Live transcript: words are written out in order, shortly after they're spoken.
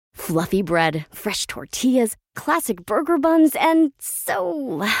Fluffy bread, fresh tortillas, classic burger buns, and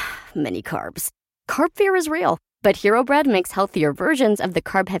so many carbs. Carb fear is real, but Hero Bread makes healthier versions of the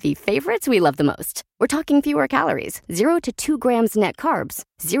carb-heavy favorites we love the most. We're talking fewer calories, 0 to 2 grams net carbs,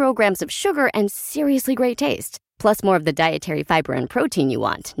 0 grams of sugar, and seriously great taste. Plus more of the dietary fiber and protein you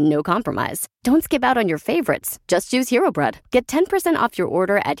want, no compromise. Don't skip out on your favorites. Just use Hero Bread. Get 10% off your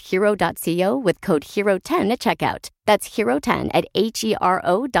order at hero.co with code HERO10 at checkout. That's HERO10 at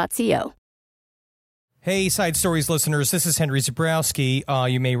HERO.co. Hey, Side Stories listeners, this is Henry Zabrowski.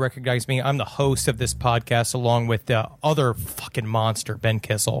 You may recognize me. I'm the host of this podcast along with the other fucking monster, Ben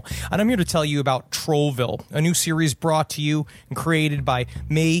Kissel. And I'm here to tell you about Trollville, a new series brought to you and created by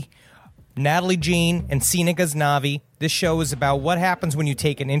me, Natalie Jean, and Sina Ghaznavi. This show is about what happens when you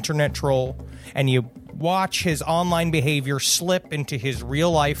take an internet troll and you watch his online behavior slip into his real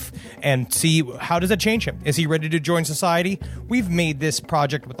life and see how does that change him. Is he ready to join society? We've made this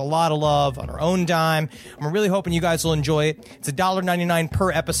project with a lot of love on our own dime. I'm really hoping you guys will enjoy it. It's $1.99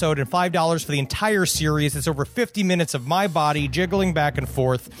 per episode and $5 for the entire series. It's over 50 minutes of my body jiggling back and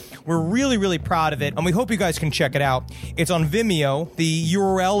forth. We're really, really proud of it, and we hope you guys can check it out. It's on Vimeo. The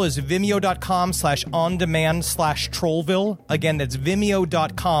URL is vimeo.com/ondemand/Trollville. Again, that's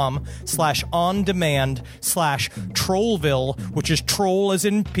vimeo.com/ondemand/Trollville, which is troll as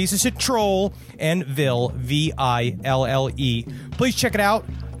in piece of shit troll, and Ville, V-I-L-L-E. Please check it out.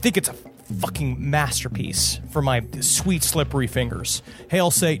 I think it's a fucking masterpiece for my sweet slippery fingers. Hail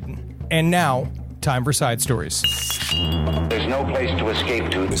Satan. And now, time for Side Stories. There's no place to escape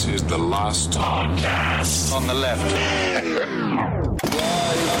to. This is the last podcast. On the left.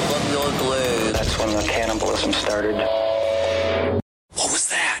 From your glade. That's when the cannibalism started. What was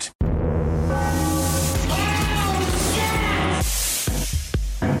that?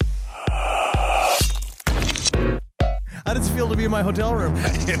 How does it feel to be in my hotel room?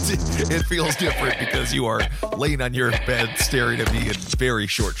 It feels different because you are laying on your bed staring at me in very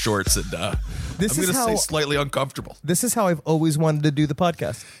short shorts and This I'm is going to how- say slightly uncomfortable. This is how I've always wanted to do the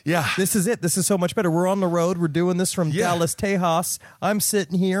podcast. Yeah. This is it. This is so much better. We're on the road. We're doing this from Dallas, Tejas. I'm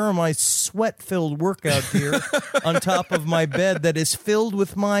sitting here on my sweat-filled workout gear on top of my bed that is filled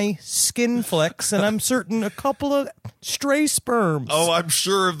with my skin flecks, and I'm certain a couple of stray sperms. Oh, I'm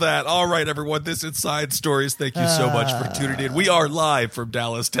sure of that. All right, everyone. This is Side Stories. Thank you so much for tuning in. We are live from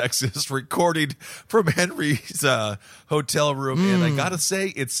Dallas, Texas, recording from Henry's hotel room. And I got to say,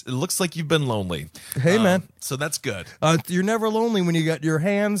 it looks like you've been lonely. Hey, man. So that's good. You're never lonely when you got your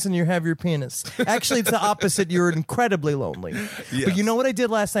hands and you have your penis. Actually, it's the opposite. You're incredibly lonely. Yes. But you know what I did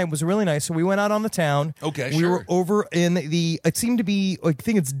last night was really nice. So we went out on the town. Okay, We sure. were over in it seemed to be, I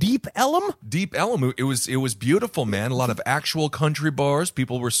think it's Deep Ellum. Deep Ellum. It was beautiful, man. A lot of actual country bars.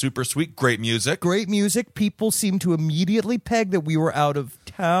 People were super sweet. Great music. Great music. People seemed to immediately peg that we were out of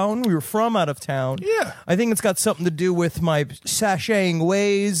town. We were from out of town. Yeah. I think it's got something to do with my sashaying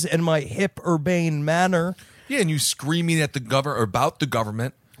ways and my hip urbane manner. Yeah, and you screaming at the about the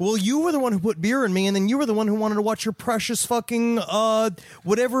government. Well, you were the one who put beer in me, and then you were the one who wanted to watch your precious fucking,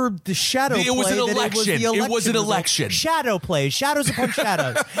 whatever the shadow play. It was an that election. It was an result. election. Shadow plays. Shadows upon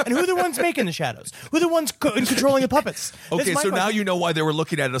shadows. And who are the ones making the shadows? Who are the ones controlling the puppets? That's Okay, my so now question. you know why they were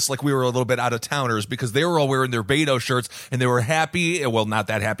looking at us like we were a little bit out of towners, because they were all wearing their Beto shirts and they were happy. Well, not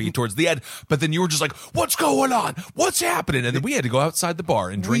that happy towards the end, but then you were just like, "What's going on? What's happening?" And then we had to go outside the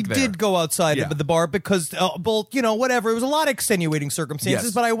bar and drink We there. did go outside Yeah. of the bar because, whatever. It was a lot of extenuating circumstances,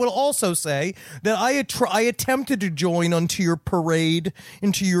 Yes. but I will also say that I attempted to join onto your parade,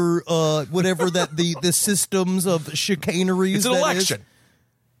 into your, whatever that the systems of chicaneries. It's an that is. election.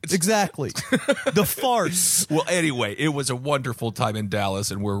 Exactly. The farce. Well, anyway, it was a wonderful time in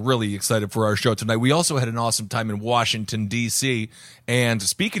Dallas, and we're really excited for our show tonight. We also had an awesome time in Washington, D.C., and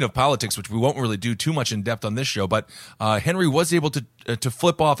speaking of politics, which we won't really do too much in depth on this show, but Henry was able to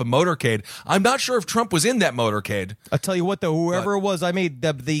flip off a motorcade. I'm not sure if Trump was in that motorcade. I'll tell you what, though, whoever it was, I made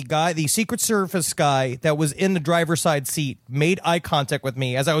the Secret Service guy that was in the driver's side seat made eye contact with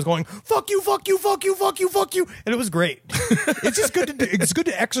me as I was going, fuck you, fuck you, fuck you, fuck you, fuck you. And it was great. It's just good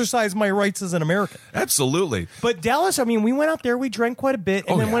to exercise my rights as an American. Absolutely. But Dallas, I mean, we went out there, we drank quite a bit,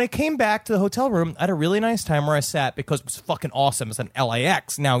 and then when I came back to the hotel room, I had a really nice time where I sat because it was fucking awesome. It's an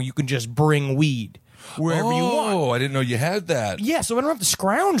LAX. Now you can just bring weed wherever you want. Oh, I didn't know you had that. Yeah, so I don't have to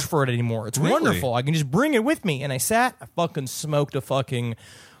scrounge for it anymore. It's Really? wonderful. I can just bring it with me. And I sat, I fucking smoked a fucking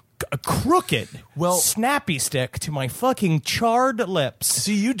a crooked, snappy stick to my fucking charred lips.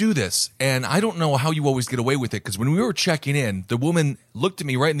 See, you do this, and I don't know how you always get away with it, because when we were checking in, the woman looked at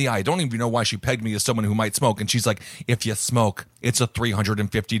me right in the eye. I don't even know why she pegged me as someone who might smoke, and she's like, if you smoke, it's a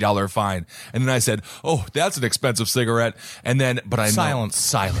 $350 fine. And then I said, oh, that's an expensive cigarette. And then, but I know.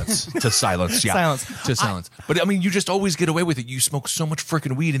 Silence. To silence, yeah. Silence. To silence. But I mean, you just always get away with it. You smoke so much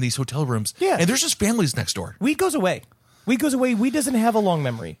freaking weed in these hotel rooms. Yeah. And there's just families next door. Weed goes away. Weed goes away. Weed doesn't have a long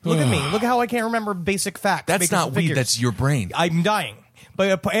memory. Look at me. Look how I can't remember basic facts. That's not weed. That's your brain. I'm dying.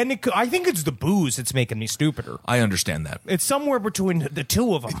 But I think it's the booze that's making me stupider. I understand that. It's somewhere between the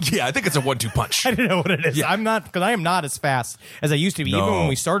two of them. Yeah, I think it's a 1-2 punch. I don't know what it is. Yeah. I'm not, because I am not as fast as I used to be, even when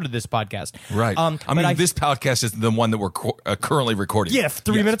we started this podcast. Right. I mean, this podcast is the one that we're currently recording. Yeah,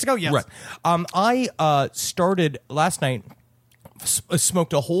 3 minutes ago. Yes. Right. I started last night.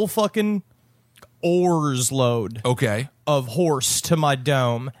 Smoked a whole fucking oars load. Okay. Of horse to my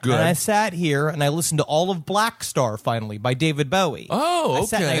dome. Good. And I sat here and I listened to all of Black Star finally by David Bowie. Oh, okay. I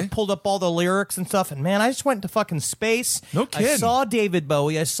sat and I pulled up all the lyrics and stuff, and man, I just went into fucking space. No kidding. I saw David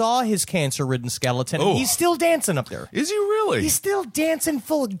Bowie. I saw his cancer-ridden skeleton. Oh. And he's still dancing up there. Is he really? He's still dancing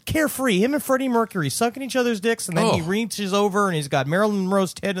full carefree. Him and Freddie Mercury sucking each other's dicks, and then he reaches over and he's got Marilyn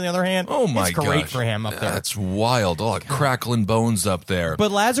Monroe's head in the other hand. Oh my god. It's great for him up there. That's wild. Oh, crackling bones up there.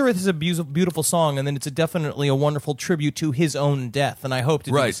 But Lazarus is a beautiful song, and then it's definitely a wonderful tribute to his own death, and I hope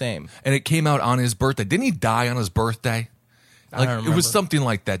to do the same. And it came out on his birthday. Didn't he die on his birthday? I don't remember. It was something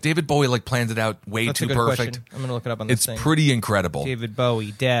like that. David Bowie planned it out way That's too a good perfect. question. I'm going to look it up on this It's thing. pretty incredible. David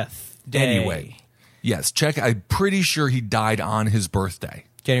Bowie, death, day. Anyway, yes, check. I'm pretty sure he died on his birthday.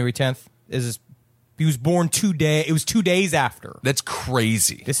 January 10th. He was born 2 days. It was 2 days after. That's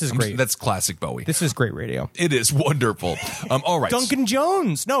crazy. This is great. That's classic Bowie. This is great radio. It is wonderful. All right. Duncan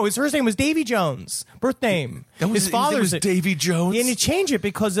Jones. No, his first name was Davy Jones. Birth name. His father's was Davy Jones. Yeah, and he changed it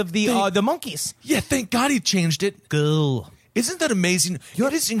because of the monkeys. Yeah, thank God he changed it. Girl. Isn't that amazing?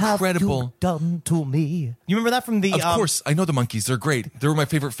 It is incredible. Have you done to me. You remember that from the? Of course, I know the Monkees. They're great. They were my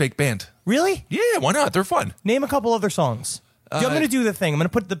favorite fake band. Really? Yeah, why not? They're fun. Name a couple other songs. I'm going to do the thing. I'm going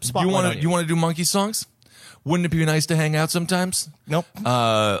to put the spotlight on you. You want to do Monkey songs? Wouldn't it be nice to hang out sometimes? Nope.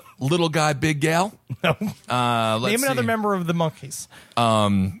 Little guy, big gal. No. Let's Name another see. member of the Monkees.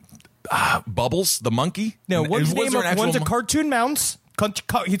 Bubbles, the monkey. No, one's one's a cartoon mouse.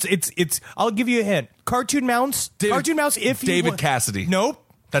 It's. I'll give you a hint. Cartoon mouse. Cartoon mouse. If David Cassidy. Nope.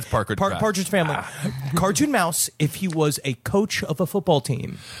 That's Parker. Partridge Family. Cartoon mouse. If he was a coach of a football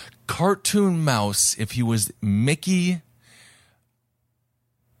team. Cartoon mouse. If he was Mickey.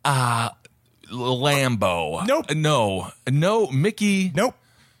 Lambo. Nope. No. Mickey.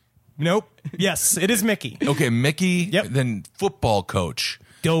 Nope. Yes, it is Mickey. Okay, Mickey. Yep. Then football coach.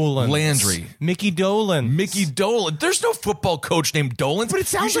 Dolan. Landry. Mickey Dolan. Mickey Dolan. There's no football coach named Dolan. But it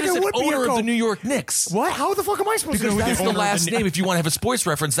sounds you like should it have would said be a owner of coach. the New York Knicks. What? How the fuck am I supposed to Because know? that's the last name. If you want to have a sports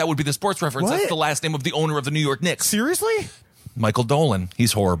reference, that would be the sports reference. What? That's the last name of the owner of the New York Knicks. Seriously? Michael Dolan.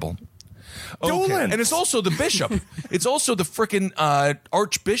 He's horrible. Dolan. And it's also the bishop. It's also the frickin'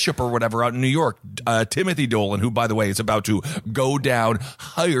 archbishop or whatever out in New York, Timothy Dolan, who, by the way, is about to go down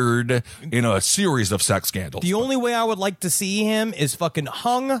hired in a series of sex scandals. The only way I would like to see him is fucking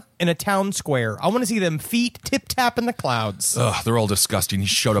hung in a town square. I want to see them feet tip-tap in the clouds. Ugh, they're all disgusting. He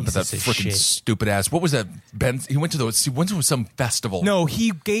showed up at that Piece of frickin' shit. stupid ass. What was that? Ben? He went to some festival. No,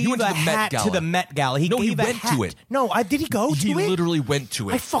 he gave went to a the Met hat Gala. to the Met Gala. He No, he gave a went hat. to it. No, did he go He to it? literally went to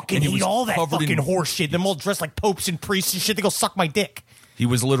it. I fucking And he hate was all that covered fucking in- horse shit. Them all dressed like popes and priests and shit. They go suck my dick. He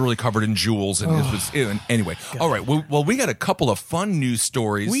was literally covered in jewels, and it was anyway. All right, well, we got a couple of fun news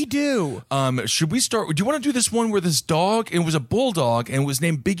stories. We do. Should we start? Do you want to do this one where this dog? It was a bulldog, and it was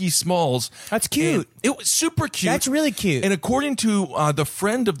named Biggie Smalls. That's cute. And it was super cute. That's really cute. And according to the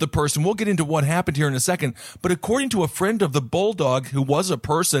friend of the person, we'll get into what happened here in a second. But according to a friend of the bulldog, who was a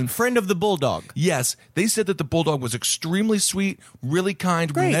person, Friend of the bulldog. yes, they said that the bulldog was extremely sweet, really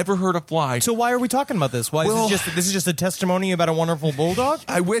kind, Great. never hurt a fly. So why are we talking about this? Why Well- this is just a testimony about a wonderful bulldog?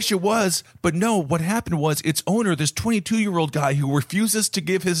 I wish it was, but no, what happened was its owner, this 22-year-old guy who refuses to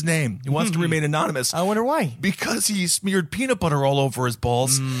give his name, he wants to remain anonymous. I wonder why. Because he smeared peanut butter all over his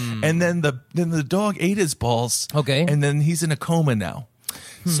balls, and then the dog ate his balls. Okay. And then he's in a coma now.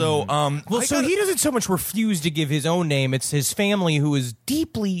 So, He doesn't so much refuse to give his own name. It's his family who is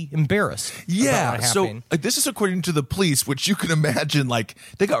deeply embarrassed. yeah. about what So happened. this is according to the police, which you can imagine, like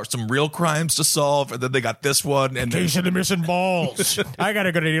they got some real crimes to solve, and then they got this one, and Case of the missing balls. I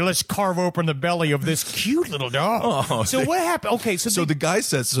gotta go to here. Let's carve open the belly of this cute little dog. So what happened? Okay, So the guy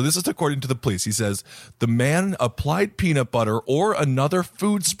says, so this is according to the police. He says the man applied peanut butter or another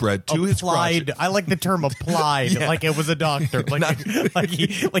food spread to his crotch. applied. I like the term applied, like it was a doctor. Like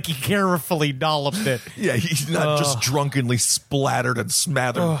like he carefully dolloped it. Yeah, he's not just drunkenly splattered and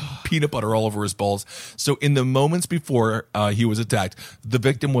smothered peanut butter all over his balls. So in the moments before he was attacked, the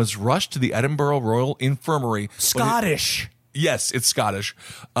victim was rushed to the Edinburgh Royal Infirmary. Scottish. Yes, it's Scottish,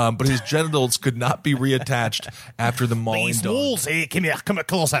 but his genitals could not be reattached after the mauling These dog. walls, come here, come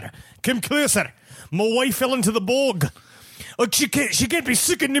closer. Come closer. My wife fell into the bog. Oh, she can't be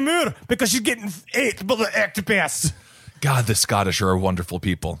sick anymore because she's getting ate by the octopus. God, the Scottish are wonderful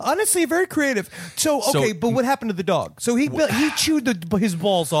people. Honestly, very creative. So but what happened to the dog? So he chewed his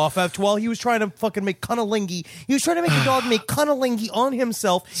balls off while he was trying to fucking make cunnilingus. He was trying to make the dog make cunnilingus on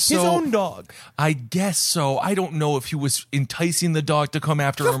himself, his own dog. I guess so. I don't know if he was enticing the dog to come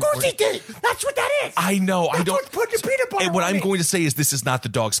after him. Of course he did. That's what that is. I know. That's what put the peanut butter And what on I'm me. going to say is this is not the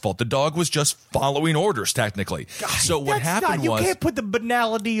dog's fault. The dog was just following orders, technically. So what happened you was... You can't put the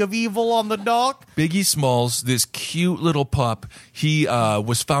banality of evil on the dog. Biggie Smalls, this cute little pup, he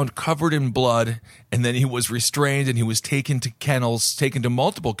was found covered in blood, and then he was restrained, and he was taken to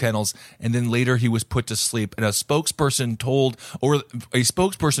multiple kennels, and then later he was put to sleep. And a spokesperson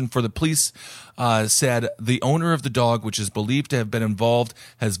for the police said the owner of the dog, which is believed to have been involved,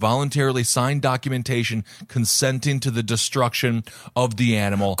 has voluntarily signed documentation consenting to the destruction of the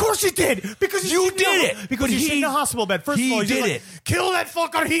animal. Of course he did, because You did it! Because he's in the hospital bed. First of all, He did it. Kill that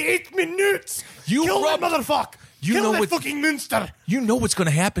fucker. He ate me nuts. Kill that motherfucker. Kill that fucking monster. You know what's going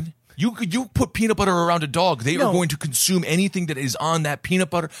to happen. You put peanut butter around a dog, they are going to consume anything that is on that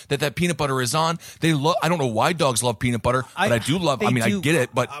peanut butter that peanut butter is on. They love. I don't know why dogs love peanut butter, but I do love. I get it,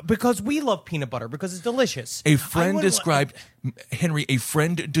 but because we love peanut butter because it's delicious. A friend described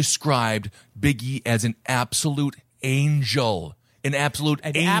Biggie as an absolute angel. An absolute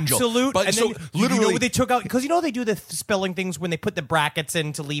angel. Absolute. But and so then, literally, you know what they took out? Because they do the spelling things when they put the brackets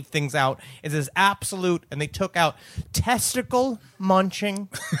in to leave things out. It says absolute, and they took out testicle munching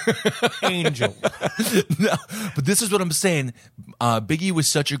angel. No, but this is what I'm saying. Biggie was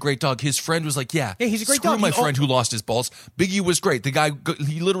such a great dog. His friend was like, yeah, he's a great screw dog. my friend who lost his balls. Biggie was great. The guy,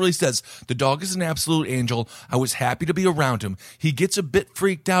 he literally says, the dog is an absolute angel. I was happy to be around him. He gets a bit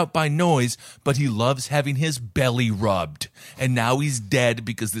freaked out by noise, but he loves having his belly rubbed. And now he's dead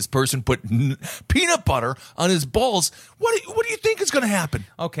because this person put peanut butter on his balls. What do you think is going to happen?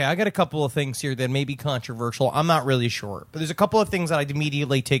 Okay, I got a couple of things here that may be controversial. I'm not really sure. But there's a couple of things that I'd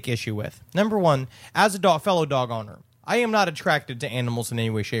immediately take issue with. Number one, as a fellow dog owner, I am not attracted to animals in any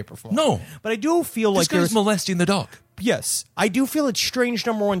way, shape, or form. No. But I do feel This guy's molesting the dog. Yes, I do feel it's strange,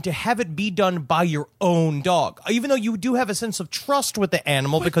 number one, to have it be done by your own dog. Even though you do have a sense of trust with the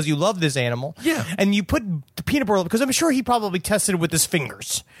animal because you love this animal. Yeah. And you put the peanut butter, because I'm sure he probably tested it with his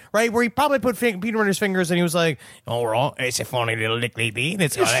fingers, right? Where he probably put peanut butter in his fingers and he was like, oh, right, it's a funny little lick baby.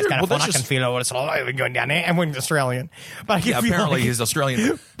 That's kind of fun. I can feel what it's like going down there. I'm Australian. But I can feel apparently like, he's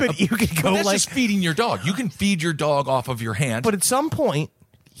Australian. But you can go that's like... just feeding your dog. You can feed your dog off of your hand. But at some point,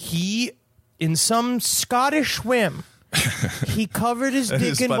 he, in some Scottish whim... he covered his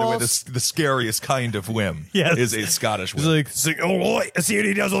dick and balls. By the way, the scariest kind of whim is a Scottish whim. He's like, oh, right, I see what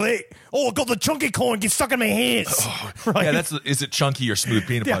he does with it. Oh, I got the chunky corn, get stuck in my hands. Oh, right. Yeah, is it chunky or smooth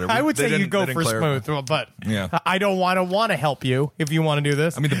peanut butter? I would say you go for smooth, but I don't want to help you if you want to do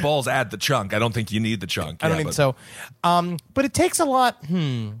this. I mean, the balls add the chunk. I don't think you need the chunk. I don't think so. But it takes a lot.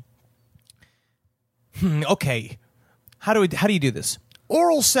 Okay. How do you do this?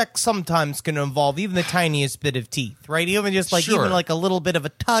 Oral sex sometimes can involve even the tiniest bit of teeth, right? Even just even like a little bit of a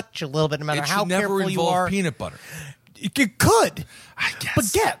touch, a little bit, no matter how careful you are. Peanut butter. It could, I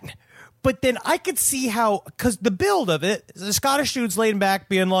guess. But then I could see how, because the build of it, the Scottish dude's laying back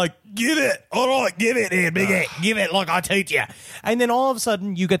being like, give it, all right, give it here, big A, give it, look, I'll teach you. And then all of a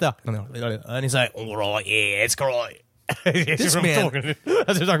sudden you get the, and he's like, all right, yeah, it's great. This man.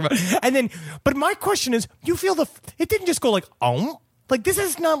 That's what I'm talking about. And then, but my question is, you feel it didn't just go like, like, this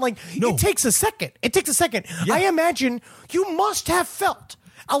is not like, it takes a second. Yeah. I imagine you must have felt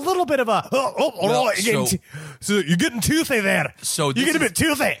a little bit of a, so you're getting toothy there. So you get a bit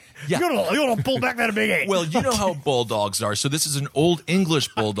toothy. Yeah. You're gonna pull back that big A. Well, you know how bulldogs are. So this is an old English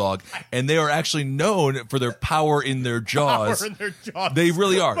bulldog, and they are actually known for their power in their jaws. They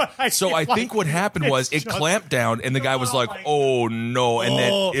really are. So I think what happened was it clamped down, and the guy was like, oh, no. And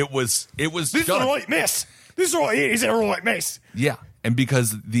then it was This is a right miss. This is a right miss. Yeah. And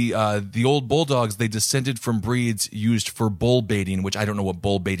because the old bulldogs, they descended from breeds used for bull baiting, which I don't know what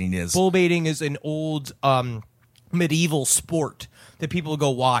bull baiting is. Bull baiting is an old medieval sport that people go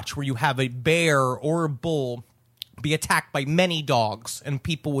watch where you have a bear or a bull be attacked by many dogs, and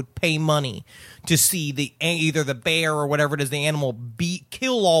people would pay money to see either the bear or whatever it is, the animal,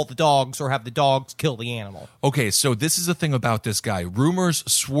 kill all the dogs or have the dogs kill the animal. Okay, so this is the thing about this guy. Rumors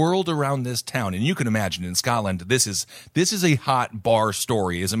swirled around this town, and you can imagine in Scotland, this is a hot bar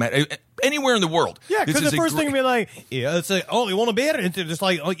story. As a matter, anywhere in the world. Yeah, because the first thing would be like, yeah, it's like, oh, you want a beer? And it's just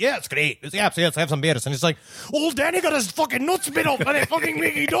like, oh, yeah, it's great. It's, yeah, let's have some beers. And it's like, old Danny got his fucking nuts bit up by that fucking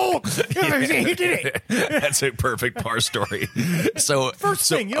Mickey dog. He did it. That's a perfect bar story. So first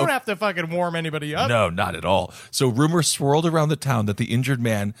thing, you don't have to fucking warm anybody up. No, not at all. So rumors swirled around the town that the injured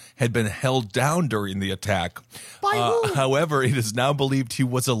man had been held down during the attack. By who? However, it is now believed he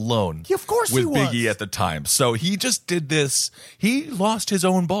was alone. Yeah, of course with he was. Biggie at the time. So he just did this. He lost his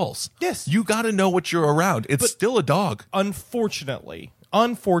own balls. Yes. You got to know what you're around. It's still a dog. Unfortunately,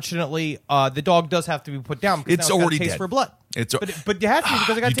 the dog does have to be put down because It's now already got a taste dead. for blood. But you have to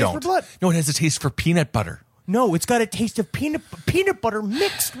because it got a You taste don't. for blood. No, it has a taste for peanut butter. No, it's got a taste of peanut butter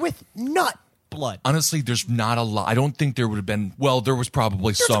mixed with nut blood. Honestly, there's not a lot. I don't think there would have been. Well, there was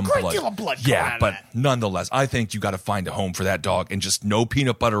probably There's some a great blood. deal of blood coming Yeah, out of but that. nonetheless, I think you got to find a home for that dog and just no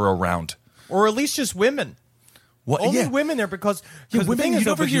peanut butter around. Or at least just women. What? Only Yeah. women there because Yeah, the women. thing is, You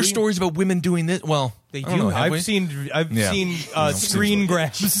never over hear here, stories about women doing this. Well, They I don't do. know, have I've we? seen Yeah. screen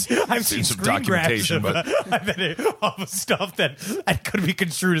grabs. I've seen some screen grabs documentation, of stuff that could be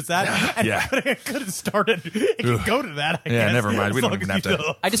construed as that. And Yeah. it could have started. It could go to that. I Yeah, guess, never mind. We as don't long even as have you to-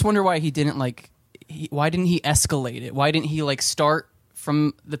 know. I just wonder why he didn't why didn't he escalate it? Why didn't he start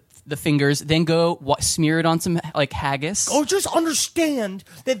from the fingers, then go smear it on some haggis? Oh, just understand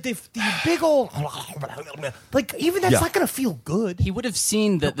that the big old even that's Yeah. not going to feel good. He would have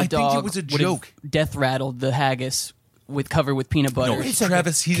seen that the I think it dog was a would have joke. death rattled the haggis covered with peanut butter. No, Wait a second.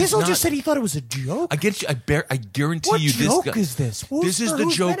 Travis, he Kizzle does just not- said he thought it was a joke. I get you. I guarantee What you. joke this guy, is this? Who's This is for the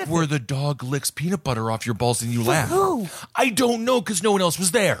whose joke benefit? where the dog licks peanut butter off your balls and you laugh. who? I don't know because no one else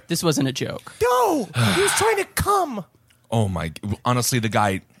was there. This wasn't a joke. No, he was trying to come. Oh my! Honestly, the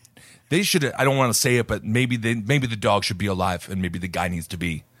guy. They should. I don't want to say it, but maybe the dog should be alive, and maybe the guy needs to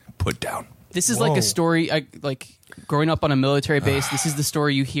be put down. This is Whoa. a story growing up on a military base. This is the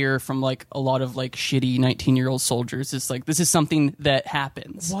story you hear from a lot of shitty 19-year-old soldiers. It's this is something that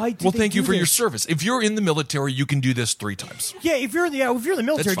happens. Why? Did Well, they thank you do for your this? service. If you're in the military, you can do this 3 times. Yeah, if you're in the military,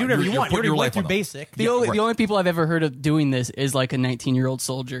 That's do fine. whatever you You're want. You putting already your went life through on the- basic. The only people I've ever heard of doing this is a 19-year-old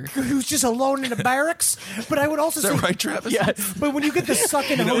soldier. Who's just alone in a barracks. But I would also Is that say, right, Travis? Yeah, but when you get the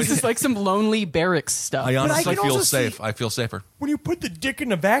sucking this hose, is some lonely barracks stuff. I honestly can feel also safe. see- I feel safer. when you put the dick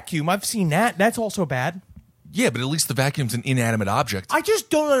in a vacuum, I've seen that. That's also bad. Yeah, but at least the vacuum's an inanimate object. I just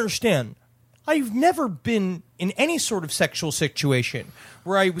don't understand. I've never been in any sort of sexual situation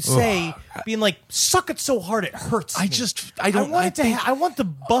where I would say, being suck it so hard it hurts. I me. just- I don't- want I it to. think- I want to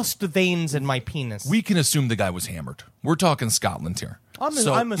bust the veins in my penis. We can assume the guy was hammered. We're talking Scotland here. I'm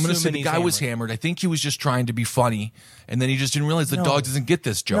so I'm going to say assuming the he's guy was hammered. I think he was just trying to be funny, and then he just didn't realize the No. dog doesn't get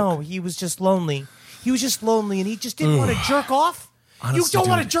this joke. No, he was just lonely. He was just lonely, and he just didn't want to jerk off. Honestly, you don't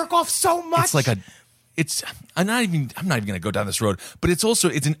want to dude, jerk off so much. I'm not even going to go down this road, but it's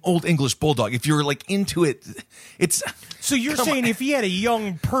an old English bulldog. If you're into it, it's. So you're Come saying on. if he had a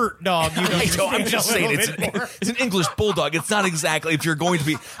young pert dog, you'd I'm just saying it's an English bulldog. It's not exactly if you're going to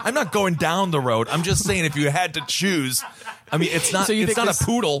be. I'm not going down the road. I'm just saying if you had to choose. I mean, it's not. So you It's think not a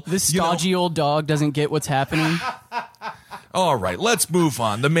poodle. This you know? stodgy old dog doesn't get what's happening. All right, let's move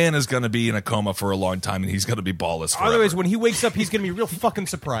on. The man is going to be in a coma for a long time, and he's going to be ballless forever. Otherwise, when he wakes up, he's going to be real fucking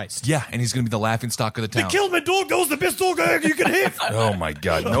surprised. Yeah, and he's going to be the laughingstock of the town. Killed my dog. That was the best dog you could have. Oh my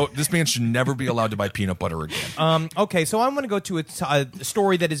God! No, this man should never be allowed to buy peanut butter again. Okay, so I'm going to go to a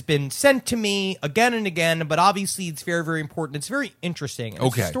story that has been sent to me again and again, but obviously it's very, very important. It's very interesting. It's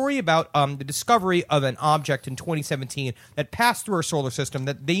Okay. a story about the discovery of an object in 2017 that passed through our solar system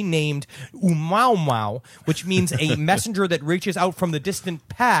that they named OUMUAMUA, which means a messenger that reaches out from the distant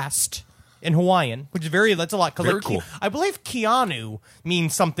past in Hawaiian, which is that's a lot. 'Cause, Very cool. I believe Keanu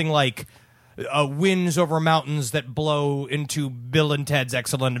means something like winds over mountains that blow into Bill and Ted's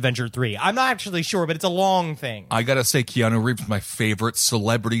Excellent Adventure 3. I'm not actually sure, but it's a long thing. I gotta say, Keanu Reeves is my favorite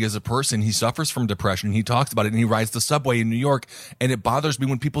celebrity as a person. He suffers from depression. He talks about it, and he rides the subway in New York, and it bothers me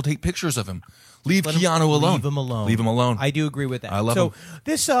when people take pictures of him. Leave Keanu alone. Leave him alone. Leave him alone. I do agree with that. I love so him.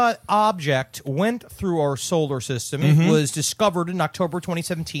 this object went through our solar system. Mm-hmm. It was discovered in October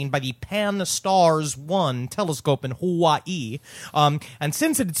 2017 by the Pan-STARRS 1 telescope in Hawaii. And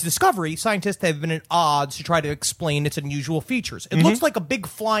since its discovery, scientists have been at odds to try to explain its unusual features. It looks like a big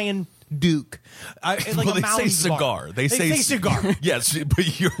flying Duke. Like well, a they say Mounds bar. cigar. They say cigar. Yes,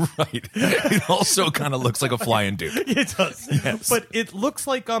 but you're right. It also kind of looks like a flying Duke. It does. Yes. But it looks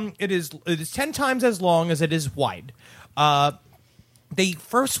like it is 10 times as long as it is wide. They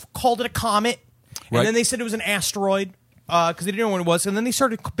first called it a comet, and Right. then they said it was an asteroid. Because they didn't know what it was, and then they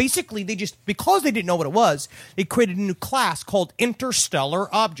started. Basically, because they didn't know what it was, they created a new class called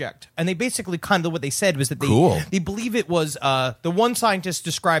interstellar object. And they basically kind of what they said was that they believe it was. The one scientist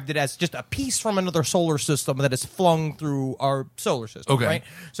described it as just a piece from another solar system that is flung through our solar system. Okay. Right.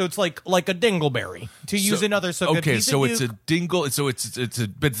 So it's like a dingleberry to use another. So okay, good. so it's a dingle. So it's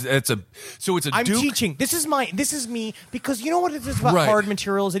a. I'm Duke? teaching. This is me because you know what it is about Right. hard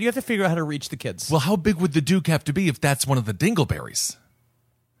materials that you have to figure out how to reach the kids. Well, how big would the Duke have to be if that's one of the dingleberries?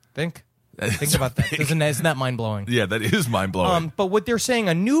 Think about that. Isn't that mind blowing? Yeah, that is mind blowing. But what they're saying,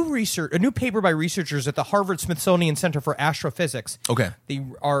 a new paper by researchers at the Harvard Smithsonian Center for Astrophysics. Okay. They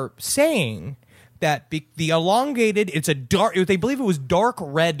are saying that the elongated, they believe it was dark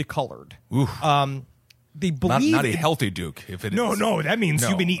red colored. Oof. They believe not a healthy Duke. If it is. No, that means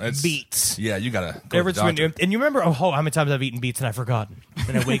you've been eating it's- beets. Yeah, you gotta go to the doctor. And you remember how many times I've eaten beets and I've forgotten.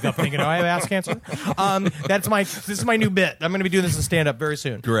 Then I wake up thinking, I have ass cancer. This is my new bit. I'm going to be doing this in stand up very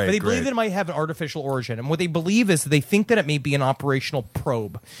soon. Great, But they believe great. that it might have an artificial origin, and what they believe is that they think that it may be an operational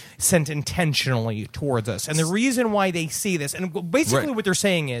probe sent intentionally towards us. And the reason why they see this, and basically Right. what they're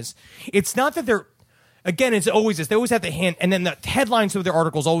saying is, it's not that they're. Again, it's always this. They always have the hint, and then the headlines of their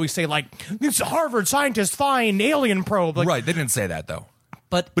articles always say, like, this Harvard scientist find alien probe. Like, Right, they didn't say that though.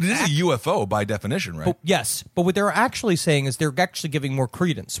 But But it is a UFO by definition, right? yes, but what they're actually saying is they're actually giving more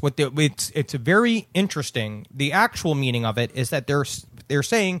credence. It's very interesting. The actual meaning of it is that they're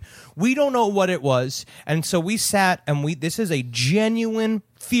saying we don't know what it was, and so we sat and this is a genuine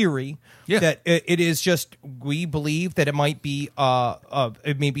theory. Yeah. That it is just we believe that it might be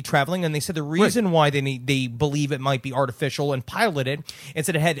traveling, and they said the reason why they believe it might be artificial and piloted is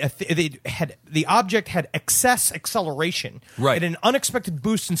that the object had excess acceleration, Right. at an unexpected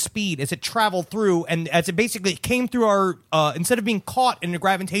boost in speed as it traveled through, and as it basically came through our instead of being caught in the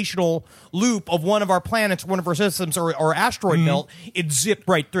gravitational loop of one of our planets, one of our systems, or asteroid belt, it zipped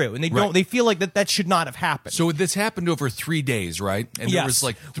right through, and they feel like that should not have happened. So this happened over 3 days, right? And yes, there was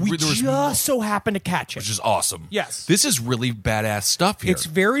like we there was just so happened to catch it, which is awesome. Yes. This is really badass stuff here. It's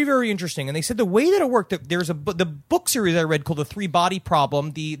very, very interesting. And they said the way that it worked, that there's the book series I read called The Three Body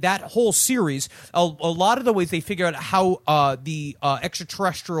Problem, that whole series, a lot of the ways they figure out how the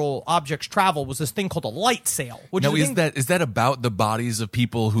extraterrestrial objects travel was this thing called a light sail. Which now, is that about the bodies of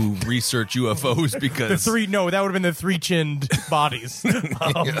people who research UFOs? Because that would have been the three-chinned bodies,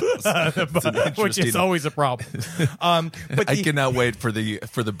 which is always a problem. But I cannot wait for the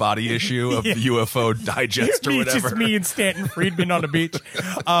body issue of the UFO Digest or whatever. Just me and Stanton Friedman on the beach,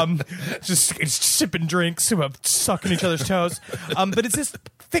 just sipping drinks, sucking each other's toes. But it's this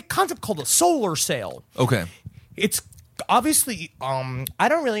thick concept called a solar sail. Okay. It's obviously I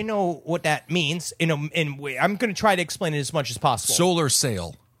don't really know what that means. I'm going to try to explain it as much as possible. Solar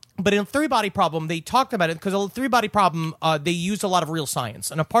sail. But in Three Body Problem, they talked about it because the Three Body Problem, they used a lot of real science,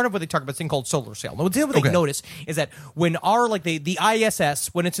 and a part of what they talk about is a thing called solar sail. Now, what they notice is that when the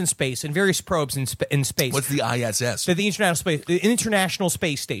ISS, when it's in space, and various probes in space, What's the ISS? the International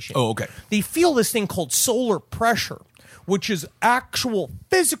Space Station. Oh, okay. They feel this thing called solar pressure, which is actual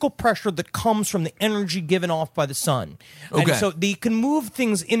physical pressure that comes from the energy given off by the sun. Okay. And so they can move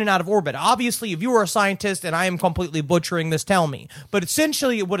things in and out of orbit. Obviously, if you are a scientist, and I am completely butchering this, tell me. But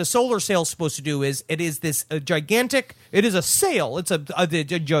essentially, what a solar sail is supposed to do is, it is this gigantic, it is a sail, it's a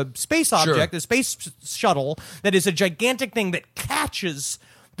space object, Sure. a space shuttle, that is a gigantic thing that catches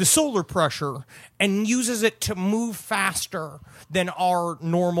the solar pressure and uses it to move faster than our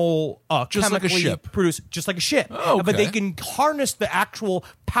normal Just like a chemically ship. produced, just like a ship. Oh, But they okay. can harness the actual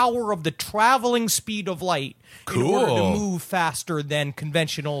power of the traveling speed of light in order to Cool. move faster than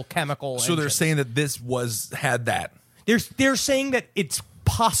conventional chemical. So they're engines. saying that this had that. they're saying that it's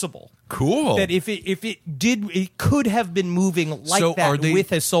possible. Cool. That if it did, it could have been moving like So are that they-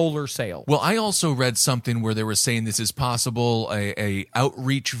 with a solar sail. Well, I also read something where they were saying this is possible. A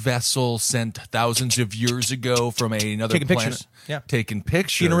outreach vessel sent thousands of years ago from another Taking planet. pictures. Yeah. Taking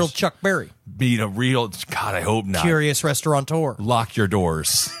pictures. Being a real Chuck Berry, Being a real. God, I hope not. curious restaurateur. Lock your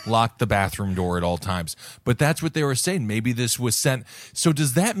doors. Lock the bathroom door at all times. But that's what they were saying. Maybe this was sent. So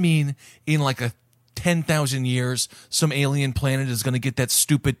does that mean in like a 10,000 years, some alien planet is going to get that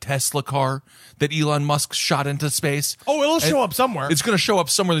stupid Tesla car that Elon Musk shot into space? Oh, it'll And show up somewhere. It's going to show up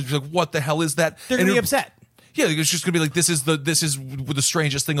somewhere. That's like, what the hell is that? They're And going to be it- upset. Yeah, it's just gonna be like this is the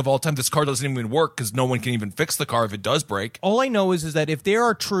strangest thing of all time. This car doesn't even work because no one can even fix the car if it does break. All I know is that if there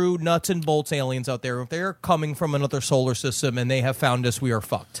are true nuts and bolts aliens out there, if they're coming from another solar system and they have found us, we are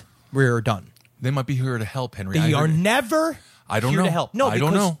fucked. We are done. They might be here to help, Henry. They are never. I don't here know. To help. No, I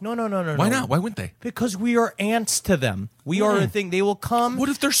don't know. No. Why not? Why wouldn't they? Because we are ants to them. We are a thing. They will come. What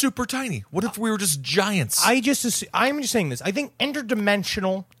if they're super tiny? What if we were just giants? I'm just saying this. I think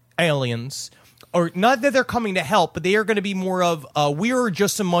interdimensional aliens, or not that they're coming to help, but they are going to be more of we are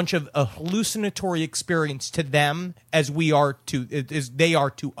just a bunch of a hallucinatory experience to them as we are to as they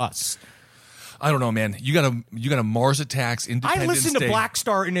are to us. I don't know, man. You got a Mars Attacks Independence I listened Day. to Black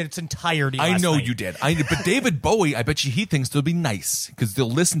Star in its entirety. I last know night. you did. But David Bowie, I bet you he thinks they'll be nice because they'll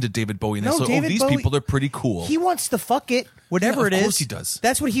listen to David Bowie and they'll say, David these Bowie, people are pretty cool. He wants to fuck it, whatever it is. Of course he does.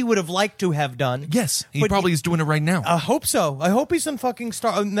 That's what he would have liked to have done. Yes, he But probably is doing it right now. I hope so. I hope he's on fucking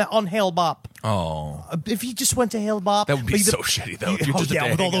on Hail Bop. Oh, If he just went to Hail Bop, that would be so shitty though. If you're just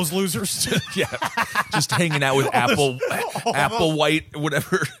with all those losers. yeah, just hanging out with Apple White,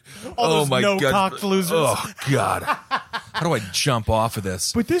 whatever. All those my God. no-cocked losers. Oh God, how do I jump off of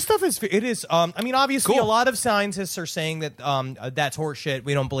this? But this stuff is. I mean, obviously, Cool. a lot of scientists are saying that that's horseshit.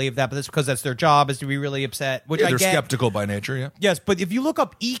 We don't believe that, but that's because that's their job is to be really upset. Which Yeah, I they're get. skeptical by nature. Yeah. Yes, but if you look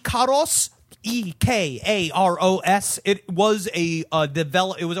up Ikaros, EKAROS, it was a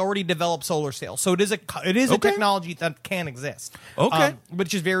It was already developed solar sail, so it is a Okay. technology that can exist. Okay. But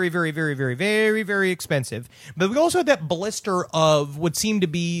it's just very, very, very, very, very, very expensive. But we also had that blister of what seemed to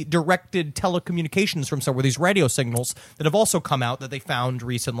be directed telecommunications from somewhere. These radio signals that have also come out that they found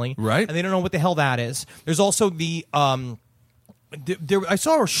recently, Right. And they don't know what the hell that is. There's also the. I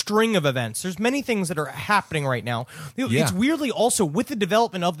saw a string of events. There's many things that are happening right now. It's weirdly also with the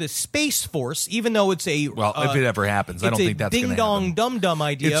development of this Space Force, even though it's a If it ever happens, I don't think that's going to happen. ding dong dum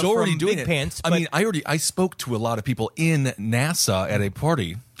idea. It's already from doing Big it. Pants. I mean, I spoke to a lot of people in NASA at a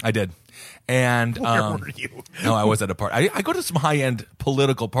party. I did. And where were you? No, I was at a party. I go to some high end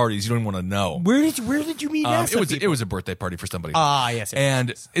political parties. You don't even want to know. Where did you meet NASA It was a birthday party for somebody. Yes.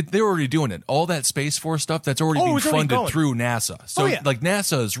 And they're already doing it. All that Space Force stuff that's already being it's already funded going. through NASA. So like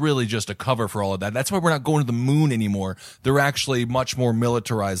NASA is really just a cover for all of that. That's why we're not going to the moon anymore. They're actually much more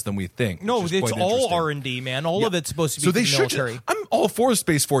militarized than we think. No, which is it's quite all interesting. R&D, man. All of it's supposed to be So they for the should. military. I'm all for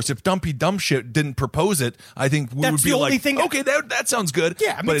Space Force. If Dumpy Dumb Shit didn't propose it, I think we That's would be the only like, thing- okay, that sounds good.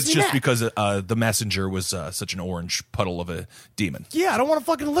 Yeah, it but makes it's me just mad. because the messenger was such an orange puddle of a demon. Yeah, I don't want to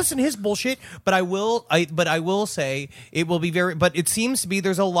fucking listen to his bullshit, but I will. But I will say it will be very. But it seems to be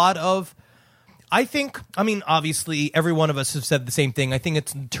there's a lot of. I mean, obviously, every one of us have said the same thing. I think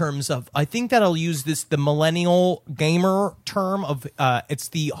it's in terms of. I think that I'll use the millennial gamer term of. It's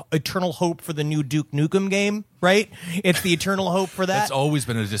the eternal hope for the new Duke Nukem game, right? It's the eternal hope for that. That's always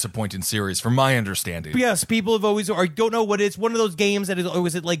been a disappointing series, from my understanding. Yes, people have always, or I don't know what it's one of those games that is, or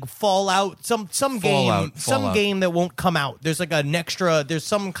was it like Fallout? Some game that won't come out. There's like an extra. There's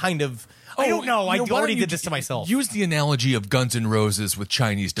some kind of. I don't know. I already did this to myself. Use the analogy of Guns N' Roses with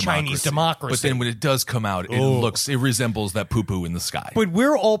Chinese democracy. But then when it does come out, it resembles that poo-poo in the sky. But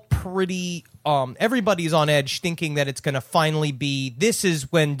we're all pretty. Everybody's on edge, thinking that it's going to finally be. This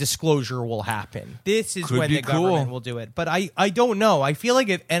is when disclosure will happen. This is when the government will do it. But I don't know. I feel like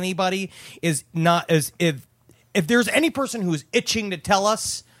if anybody is not as if there's any person who is itching to tell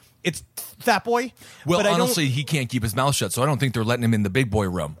us. It's Fat Boy. Well, honestly, he can't keep his mouth shut, so I don't think they're letting him in the big boy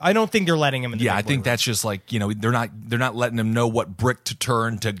room. I don't think they're letting him in the big boy I think room. that's just like, they're not letting him know what brick to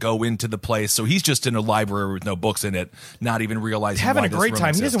turn to go into the place. So he's just in a library with no books in it, not even realizing He's having why a great this time.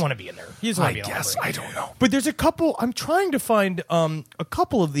 room He doesn't exists. want to be in there. He doesn't want to be in the guess. library. I don't know. But there's a couple. I'm trying to find a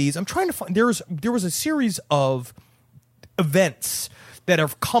couple of these. I'm trying to find. There was a series of events that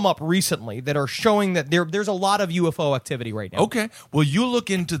have come up recently that are showing that there's a lot of UFO activity right now. Okay. Well, you look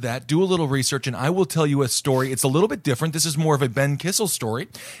into that, do a little research, and I will tell you a story. It's a little bit different. This is more of a Ben Kissel story.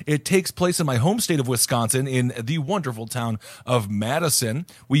 It takes place in my home state of Wisconsin in the wonderful town of Madison.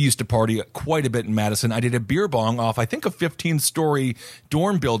 We used to party quite a bit in Madison. I did a beer bong off, I think, a 15-story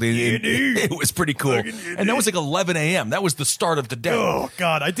dorm building. It was pretty cool. And that was like 11 a.m. That was the start of the day. Oh,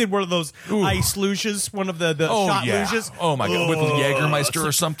 God. I did one of those ice luges, one of the shot luges. Oh, my God. With the Jägermeister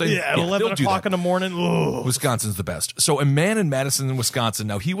or something. Yeah, at 11 o'clock in the morning. Ugh. Wisconsin's the best. So a man in Madison, Wisconsin,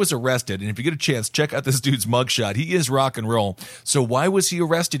 now he was arrested, and if you get a chance, check out this dude's mugshot. He is rock and roll. So why was he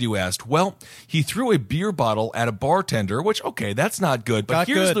arrested, you asked? Well, he threw a beer bottle at a bartender, which, okay, that's not good. But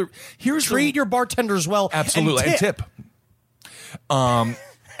here's treat your bartenders well. Absolutely. And tip.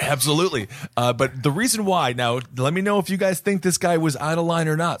 Absolutely. But the reason why, now, let me know if you guys think this guy was out of line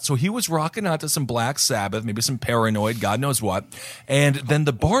or not. So he was rocking out to some Black Sabbath, maybe some Paranoid, God knows what. And then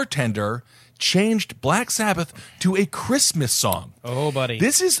the bartender changed Black Sabbath to a Christmas song. Oh, buddy.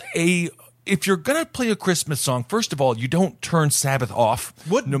 This is if you're going to play a Christmas song, first of all, you don't turn Sabbath off.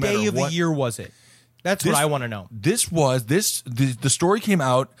 What no day matter of what. the year was it? That's what I want to know. The story came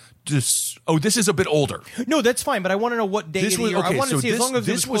out. This is a bit older. No, that's fine, but I want to know what day of the year. I want to see as long as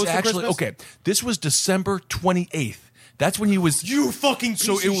this it was close actually to Christmas. okay. This was December 28th. That's when he was. You fucking piece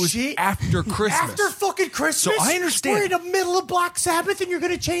so it of was shit. after Christmas. After fucking Christmas. So I understand. We're in the middle of Black Sabbath, and you're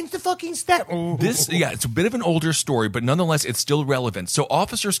going to change the fucking step. It's a bit of an older story, but nonetheless, it's still relevant. So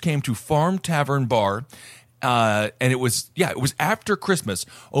officers came to Farm Tavern Bar. And it was after Christmas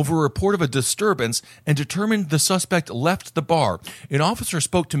over a report of a disturbance and determined the suspect left the bar. An officer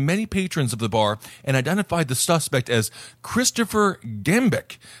spoke to many patrons of the bar and identified the suspect as Christopher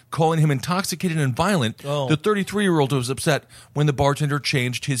Gambick, calling him intoxicated and violent. Oh. The 33-year-old was upset when the bartender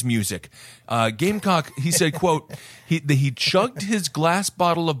changed his music. Gamecock, he said, quote, he chugged his glass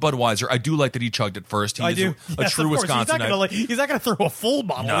bottle of Budweiser. I do like that he chugged it first. He I is do. a true Wisconsinite. He's not going to throw a full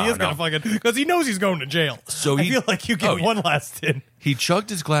bottle. No, He is going to fucking, because he knows he's going to jail. So I he- feel like you get Oh, yeah. one last tin. He chugged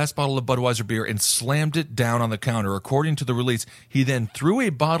his glass bottle of Budweiser beer and slammed it down on the counter. According to the release, he then threw a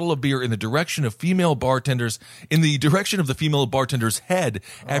bottle of beer in the direction of the female bartender's head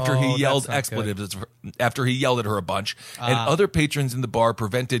after he yelled that's not expletives. After he yelled at her a bunch, and other patrons in the bar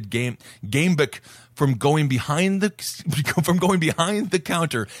prevented Gamebick from going behind the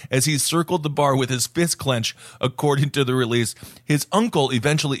counter as he circled the bar with his fist clenched. According to the release, his uncle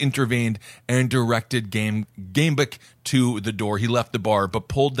eventually intervened and directed Gamebick to the door. He left the bar, but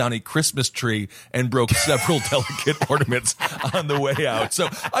pulled down a Christmas tree and broke several delicate ornaments on the way out. So,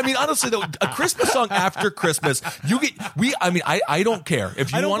 I mean, honestly, though, a Christmas song after Christmas, I don't care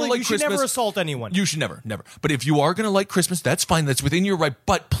if you want to like you Christmas. should never assault anyone. You should never. But if you are going to like Christmas, that's fine. That's within your right.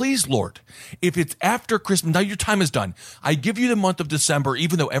 But please, Lord, if it's after Christmas, now your time is done. I give you the month of December,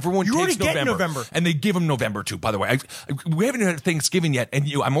 even though everyone You takes already get November. and they give them November too. By the way, we haven't had Thanksgiving yet, and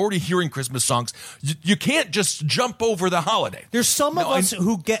I'm already hearing Christmas songs. You can't just jump over the holiday. There's some of us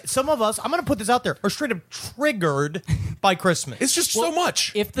I'm going to put this out there, are straight up triggered by Christmas. It's just so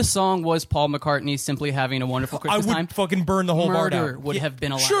much. If the song was Paul McCartney simply having a wonderful I Christmas would time, fucking burn the whole bar murder down. would have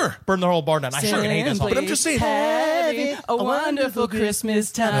been allowed. Sure. Burn the whole bar down. I fucking hate that song. But I'm just saying. Having a wonderful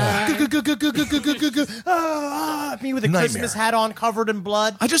Christmas time. Me with a Nightmare. Christmas hat on, covered in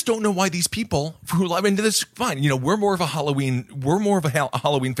blood. I just don't know why these people who, I mean, this is fine. We're more of a Halloween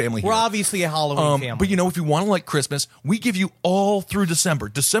family here. We're obviously a Halloween family. But if you want to like Christmas, we give you all through December.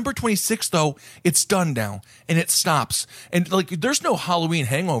 December 26th, though, it's done now, and it stops. And there's no Halloween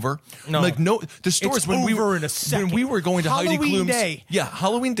hangover. No. The stores It's when we over were in a second. when we were going to Heidi Halloween Klum's Day. Yeah,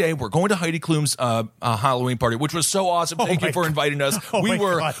 Halloween Day. We're going to Heidi Klum's Halloween party, which was so awesome. Thank my you for God. inviting us. Oh we my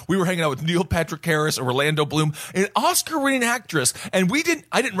God. were hanging out with Neil Patrick Harris, Orlando Bloom, an Oscar-winning actress, and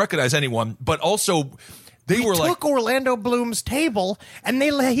I didn't recognize anyone, but also. They were took Orlando Bloom's table and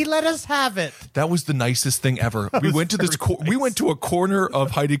he let us have it. That was the nicest thing ever. We went to this. We went to a corner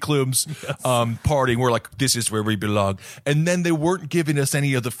of Heidi Klum's party. And we're like, this is where we belong. And then they weren't giving us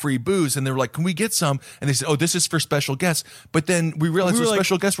any of the free booze, and they were like, can we get some? And they said, oh, this is for special guests. But then we realized the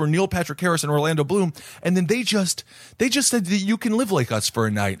special guests were Neil Patrick Harris and Orlando Bloom, and then they just said that you can live like us for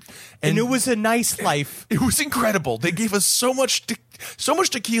a night, And it was a nice life. It was incredible. They gave us so much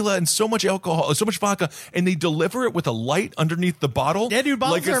tequila and so much alcohol, so much vodka, and they deliver it with a light underneath the bottle. Yeah, dude,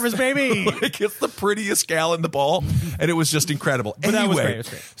 bottle service, baby. It's the prettiest gal in the ball, and it was just incredible. But that was Anyway, great, it was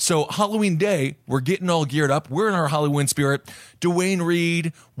great. so Halloween Day, we're getting all geared up. We're in our Halloween spirit. Dwayne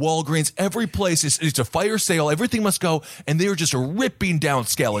Reed, Walgreens, every place it's a fire sale. Everything must go, and they were just ripping down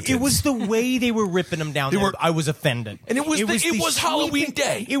skeletons. It was the way they were ripping them down. I was offended. And it was Halloween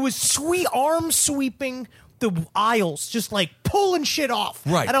Day. It was arm sweeping the aisles, just pulling shit off.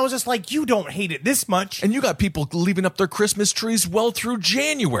 Right. And I was just like, you don't hate it this much. And you got people leaving up their Christmas trees well through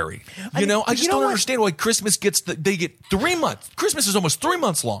January. I just don't understand why Christmas they get 3 months. Christmas is almost 3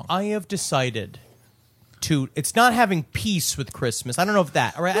 months long. I have decided it's not having peace with Christmas. I don't know if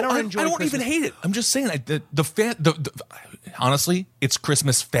that. All right, I don't enjoy. I don't Christmas. even hate it. I'm just saying honestly, it's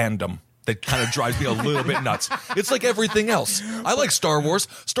Christmas fandom that kind of drives me a little bit nuts. It's like everything else. I like Star Wars.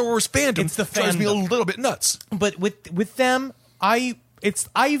 Star Wars fandom It's the drives me a fandom. little bit nuts. But with them, I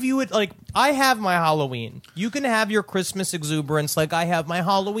view it like I have my Halloween. You can have your Christmas exuberance like I have my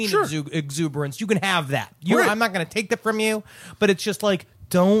Halloween Sure. exuberance. You can have that. Right. I'm not going to take that from you, but it's just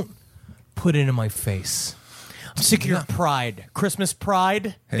don't put it in my face. I'm sick of your pride. Christmas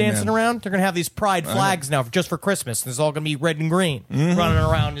pride dancing man. around. They're going to have these pride flags now just for Christmas. It's all going to be red and green. Running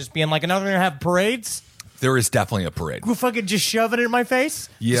around just being like, another going to have parades? There is definitely a parade. Who fucking just shove it in my face?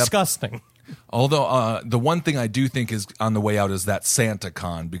 Yep. Disgusting. Although the one thing I do think is on the way out is that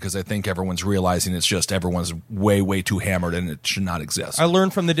SantaCon, because I think everyone's realizing it's just everyone's way, way too hammered and it should not exist. I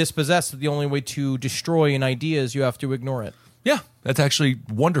learned from the dispossessed that the only way to destroy an idea is you have to ignore it. Yeah, that's actually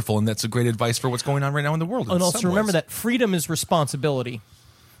wonderful, and that's a great advice for what's going on right now in the world. And also remember that freedom is responsibility.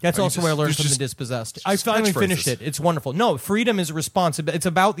 That's also what I learned from the dispossessed. I finally finished it. It's wonderful. No, freedom is responsibility. It's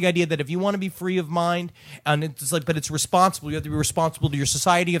about the idea that if you want to be free of mind, and it's like, but it's responsible. You have to be responsible to your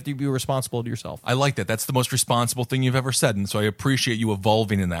society. You have to be responsible to yourself. I like that. That's the most responsible thing you've ever said, and so I appreciate you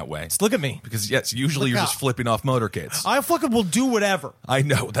evolving in that way. Look at me. Because yes, usually you're just flipping off motorcades. I fucking will do whatever. I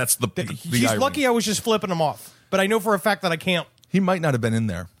know. That's the She's irony. lucky I was just flipping him off, but I know for a fact that I can't. He might not have been in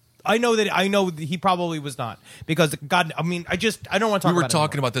there. I know that he probably was not, because God, I mean, I don't want to talk about it. We were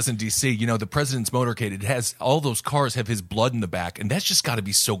talking about this in D.C. You know, the president's motorcade, it has all those cars have his blood in the back, and that's just got to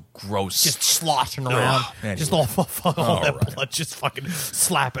be so gross. Just sloshing around. Anyway. Just all that blood just fucking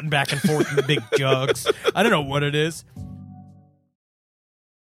slapping back and forth in the big jugs. I don't know what it is.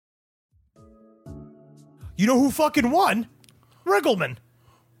 You know who fucking won? Riggleman.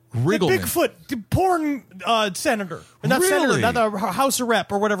 The Bigfoot, the porn senator. Not senator, not the House of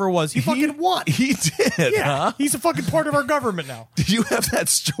Rep or whatever it was. He fucking won. He did, Yeah, huh? he's a fucking part of our government now. Do you have that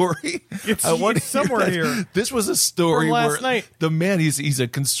story? It's I want to somewhere hear that. here. This was a story From last where night. the man, he's a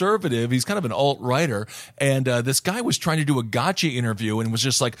conservative. He's kind of an alt-writer. And this guy was trying to do a gotcha interview and was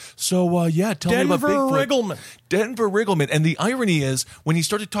just like, tell me about Bigfoot. Riggleman. Denver Riggleman. And the irony is, when he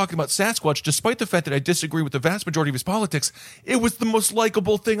started talking about Sasquatch, despite the fact that I disagree with the vast majority of his politics, it was the most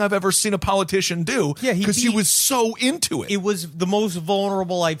likable thing I've ever seen a politician do. Yeah, because he was so into it. It was the most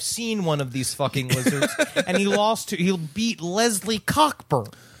vulnerable I've seen one of these fucking lizards. And he beat Leslie Cockburn.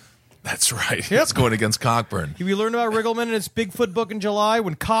 That's right. It's going against Cockburn. We learned about Riggleman in his Bigfoot book in July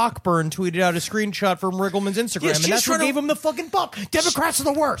when Cockburn tweeted out a screenshot from Riggleman's Instagram, and that's what gave him the fucking bump. Democrats are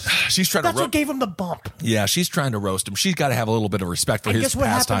the worst. That's what gave him the bump. Yeah, she's trying to roast him. She's got to have a little bit of respect for his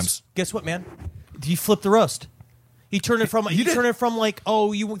pastimes. Guess what, man? He flipped the roast. He turned it from like,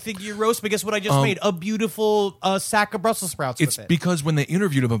 oh, you think you're roast, but guess what I just made? A beautiful sack of Brussels sprouts with it. Because when they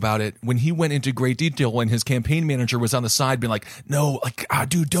interviewed him about it, when he went into great detail, when his campaign manager was on the side being like, no, like,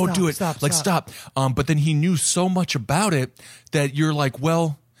 dude, don't do it. Stop. But then he knew so much about it that you're like,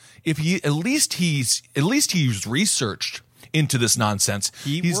 well, if he at least he's researched into this nonsense.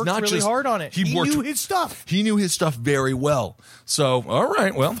 He's worked not really just hard on it. He knew his stuff. He knew his stuff very well. So, all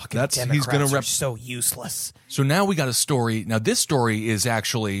right, well, he's going to so useless. So now we got a story. Now this story is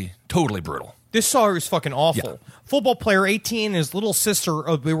actually totally brutal. This story is fucking awful. Yeah. Football player 18 and his little sister,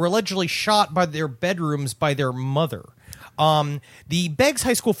 they were allegedly shot by their bedrooms by their mother. The Beggs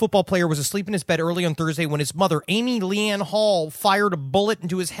High School football player was asleep in his bed early on Thursday when his mother, Amy Leanne Hall, fired a bullet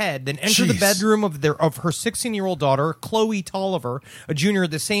into his head, then entered the bedroom of her 16-year-old daughter, Chloe Tolliver, a junior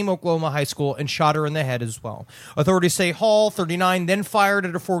at the same Oklahoma high school, and shot her in the head as well. Authorities say Hall, 39, then fired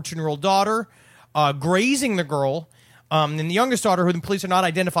at her 14-year-old daughter, grazing the girl. And the youngest daughter, who the police are not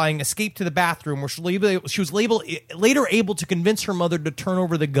identifying, escaped to the bathroom, where she was later able to convince her mother to turn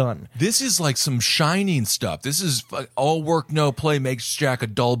over the gun. This is like some Shining stuff. This is all work, no play makes Jack a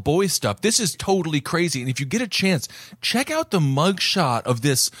dull boy stuff. This is totally crazy. And if you get a chance, check out the mugshot of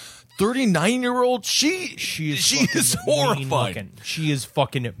this 39-year-old. She is horrifying. She is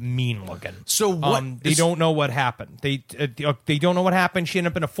fucking mean looking. So what? They don't know what happened. They don't know what happened. She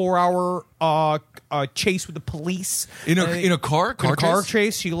ended up in a 4-hour chase with the police in a car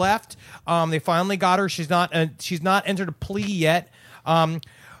chase. She left. They finally got her. She's not entered a plea yet.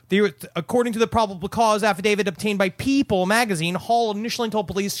 According to the probable cause affidavit obtained by People magazine, Hall initially told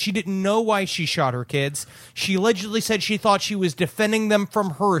police she didn't know why she shot her kids. She allegedly said she thought she was defending them from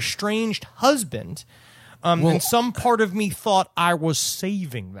her estranged husband. And some part of me thought I was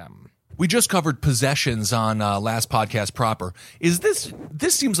saving them. We just covered possessions on last podcast proper.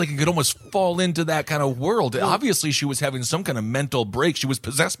 This seems like it could almost fall into that kind of world. Well, obviously, she was having some kind of mental break. She was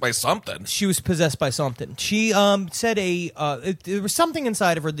possessed by something. She said there was something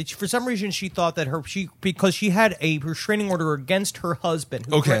inside of her that for some reason she thought that because she had a restraining order against her husband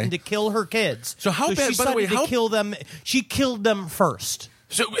who threatened to kill her kids. So how bad? By the way, kill them? She killed them first.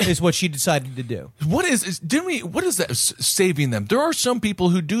 So, is what she decided to do. What is that? Saving them. There are some people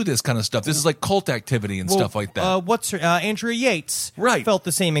who do this kind of stuff. This is like cult activity and stuff like that. Andrea Yates felt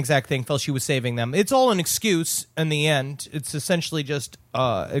the same exact thing, felt she was saving them. It's all an excuse in the end. It's essentially just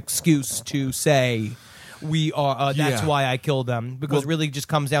excuse to say that's why I killed them, because it really just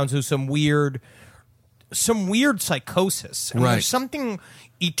comes down to some weird psychosis. I mean, there's something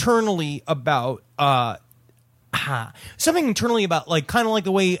eternally about like kind of like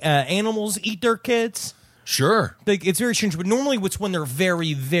the way animals eat their kids. Sure. Like, it's very strange, but normally it's when they're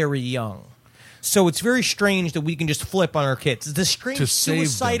very, very young. So it's very strange that we can just flip on our kids. It's a strange To save them.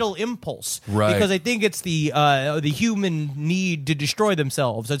 suicidal impulse, Right. Because I think it's the human need to destroy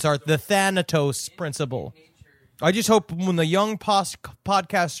themselves. It's the Thanatos principle. I just hope when the young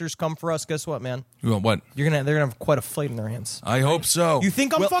podcasters come for us, guess what, man? You want what? They're gonna have quite a fight in their hands. I hope so. You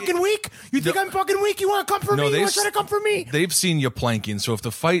think I'm fucking weak? You think I'm fucking weak? You want to come for me? You want to try to come for me? They've seen you planking, so if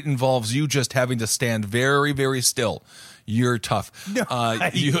the fight involves you just having to stand very, very still, you're tough. No,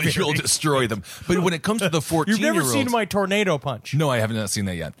 You'll destroy them. But when it comes to the 14-year-old... You've never seen my tornado punch. No, I have not seen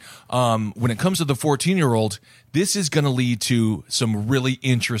that yet. When it comes to the 14-year-old, this is going to lead to some really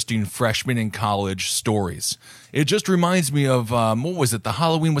interesting freshman in college stories. It just reminds me of, what was it, the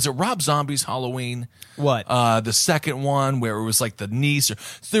Halloween? Was it Rob Zombie's Halloween? What? The second one where it was like the niece.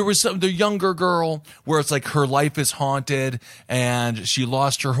 There was the younger girl where it's like her life is haunted and she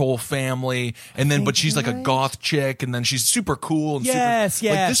lost her whole family. And then, but she's like a goth chick and then she's super cool. And Yes,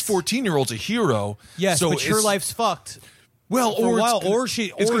 super, yes. Like this 14-year-old's a hero. Yes, so but her life's fucked. Well, for a while, it's gonna- or it's going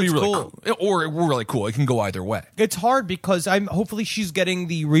to be it's really cool. cool. Or really cool. It can go either way. It's hard because hopefully she's getting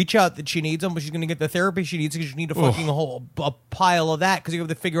the reach out that she needs, but she's going to get the therapy she needs because you need a fucking a pile of that because you have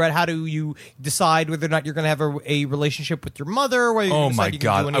to figure out how do you decide whether or not you're going to have a relationship with your mother. Whether Oh you my decide you can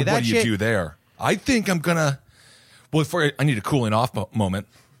God! do any What of that do you shit. do there? I think I'm gonna. Well, I need a cooling off moment.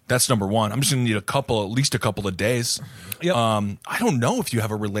 That's number one. I'm just gonna need at least a couple of days. Yep. I don't know if you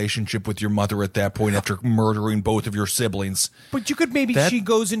have a relationship with your mother at that point after murdering both of your siblings. But you could maybe That- she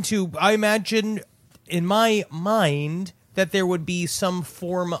goes into. I imagine in my mind that there would be some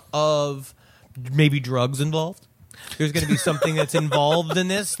form of maybe drugs involved. There's going to be something that's involved in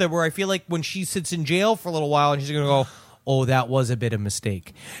this where I feel like when she sits in jail for a little while and she's going to go, "Oh, that was a bit of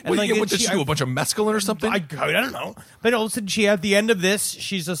mistake." And What did she do? A bunch of mescaline or something? I don't know. But all of a sudden, at the end of this,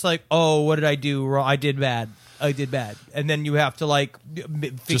 she's just like, "Oh, what did I do wrong? I did bad. And then you have to like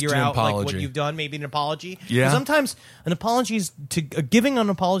figure an out like, what apology. you've done, maybe an apology. Yeah. 'Cause sometimes an apology is giving an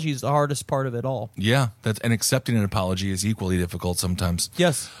apology is the hardest part of it all. Yeah, and accepting an apology is equally difficult sometimes.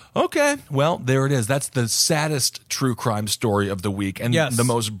 Yes. Okay, well, there it is. That's the saddest true crime story of the week, and Yes. the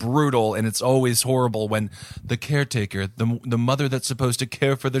most brutal. And it's always horrible when the caretaker, the mother that's supposed to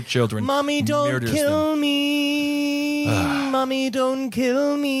care for their children, Mommy, don't murders kill them. me. Mommy, don't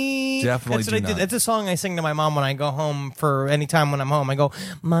kill me. Definitely That's what do I did. not. That's a song I sing to my mom when I go home. For any time when I'm home, I go,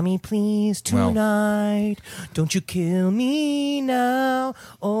 "Mommy, please tonight, don't you kill me now.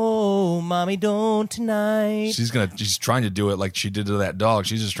 Oh, mommy, don't tonight." She's trying to do it like she did to that dog.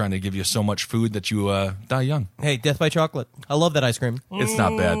 She's just trying to give you so much food that you die young. Hey, death by chocolate. I love that ice cream. It's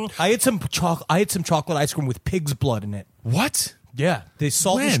not bad. I had some chocolate ice cream with pig's blood in it. What? Yeah, the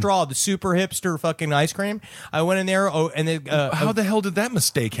salt and When? straw, the super hipster fucking ice cream. I went in there. And they, How the hell did that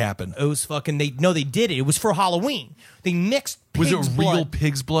mistake happen? it was fucking. They did it. It was for Halloween. They mixed. Was Pig's it real blood.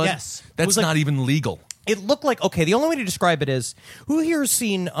 pig's blood? Yes. It That's was like- not even legal. It looked like the only way to describe it is who here has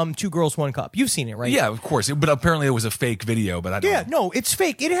seen Two Girls One Cup? You've seen it, right? Yeah, of course. But apparently it was a fake video. But I don't Yeah, know. no, it's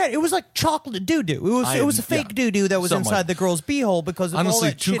fake. It was like chocolate doo doo. It was a fake yeah. doo doo that was Something inside like- the girl's beehole because of all Honestly,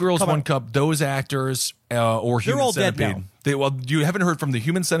 that Two shit Girls, coming- One Cup, those actors or Human all dead Centipede. now. You haven't heard from the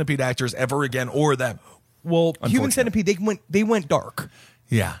Human Centipede actors ever again or them. Well, Human Unfortunately. Centipede they went dark.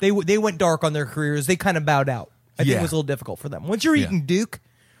 Yeah. They went dark on their careers. They kind of bowed out. I think Yeah. it was a little difficult for them. Once you're Yeah. eating Duke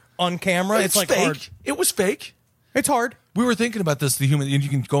on camera, it's like fake. hard. It was fake. It's hard. We were thinking about this. You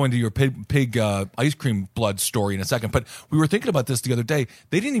can go into your pig ice cream blood story in a second, but we were thinking about this the other day.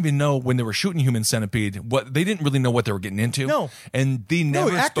 They didn't even know when they were shooting Human Centipede they didn't really know what they were getting into. No. And they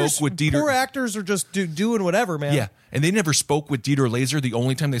never actors, spoke with Dieter. Poor actors are just doing whatever, man. Yeah, and they never spoke with Dieter Laser. The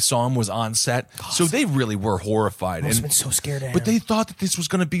only time they saw him was on set, so they really were horrified. Must have been so scared of But him. they thought that this was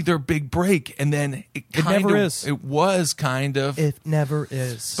going to be their big break, and then it never is. It was kind of. It never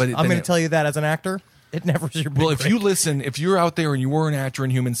is. But I'm then going to it- tell you that as an actor, it never is your big well, if break. you listen, if you're out there and you were an actor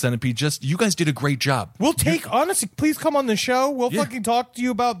in Human Centipede, you guys did a great job. We'll take, honestly, please come on the show. We'll Yeah. fucking talk to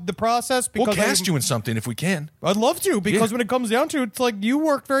you about the process. We'll Because cast you in something if we can. I'd love to, because Yeah. when it comes down to it, it's like you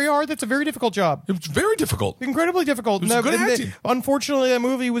worked very hard. That's a very difficult job. It was very difficult. Incredibly difficult. It was good acting. Unfortunately, that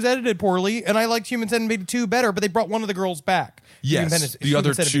movie was edited poorly, and I liked Human Centipede 2 better, but they brought one of the girls back. Yes, the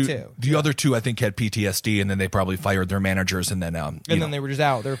other two, I think, had PTSD, and then they probably fired their managers, and then They were just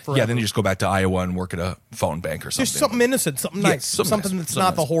out there forever. yeah, then you just go back to Iowa and work at a phone bank or something. Just something innocent, something Yeah, nice, something something nice, that's something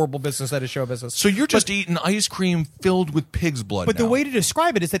not the nice. horrible business that is show business. So you're just eating ice cream filled with pig's blood. But the now. way to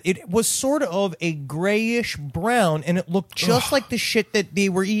describe it is that it was sort of a grayish brown, and it looked just like the shit that they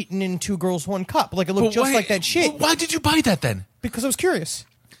were eating in Two Girls, One Cup. Like it looked just like that shit. Why did you buy that then? Because I was curious.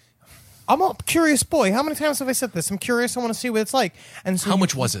 I'm a curious boy. How many times have I said this? I'm curious. I want to see what it's like. And so How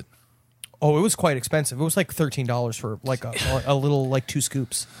much was it? Oh, it was quite expensive. It was like $13 for like a little like 2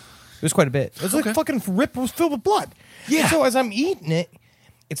 scoops. It was quite a bit. It was like fucking rip was filled with blood. Yeah. And so as I'm eating it,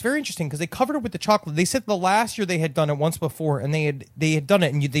 it's very interesting because they covered it with the chocolate. They said the last year they had done it once before, and they had done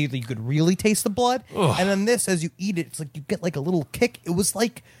it, and you could really taste the blood. Ugh. And then this, as you eat it, it's like you get like a little kick. It was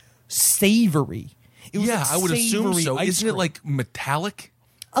like savory. It was I would assume so. Isn't it cream. like metallic?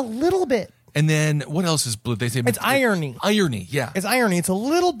 A little bit. And then what else is blue? They say it's irony. Irony, yeah. It's irony. It's a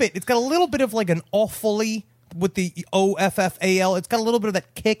little bit. It's got a little bit of like an awfully with the OFFAL. It's got a little bit of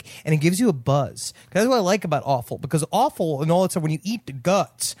that kick, and it gives you a buzz. That's what I like about offal, because offal and all that stuff, when you eat the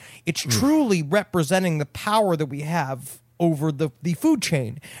guts, it's truly representing the power that we have over the food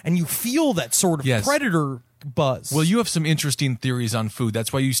chain, and you feel that sort of predator buzz. Well, you have some interesting theories on food.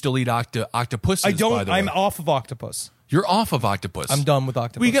 That's why you still eat octopuses. I don't. By the way. I'm off of octopus. You're off of octopus. I'm done with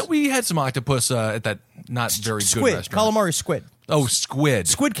octopus. We had some octopus at that not very good restaurant. Calamari squid. Oh, squid.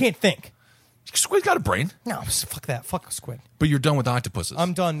 Squid can't think. Squid got a brain. No, fuck that. Fuck squid. But you're done with octopuses.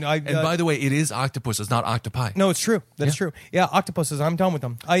 I'm done. And by the way, it is octopuses, not octopi. No, it's true. That's true. Yeah, octopuses. I'm done with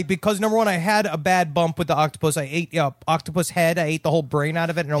them. Because number one, I had a bad bump with the octopus. I ate octopus head. I ate the whole brain out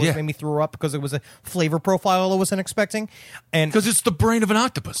of it, and it always made me throw up because it was a flavor profile I wasn't expecting. And because it's the brain of an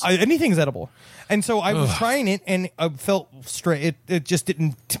octopus. Anything's edible. And so I was trying it, and I felt straight. It just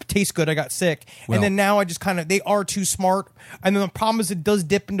didn't taste good. I got sick. Well, and then now I just kind of, they are too smart. And then the problem is it does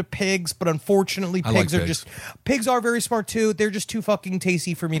dip into pigs, but unfortunately pigs are very smart too. They're just too fucking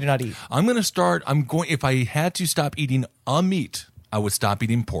tasty for me to not eat. If I had to stop eating a meat, I would stop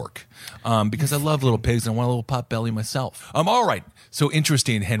eating pork because I love little pigs and I want a little pot belly myself. All right. So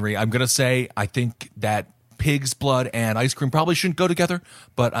interesting, Henry. I'm going to say I think that pig's blood and ice cream probably shouldn't go together,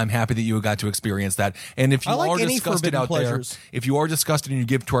 but I'm happy that you got to experience that. And if you are disgusted out there, if you are disgusted and you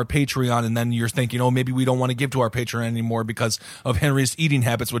give to our Patreon and then you're thinking, oh, maybe we don't want to give to our Patreon anymore because of Henry's eating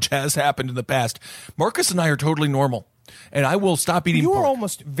habits, which has happened in the past, Marcus and I are totally normal. And I will stop eating pork.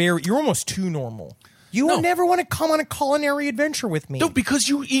 You're almost too normal. You will never want to come on a culinary adventure with me. No, because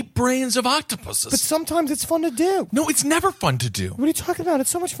you eat brains of octopuses. But sometimes it's fun to do. No, it's never fun to do. What are you talking about? It's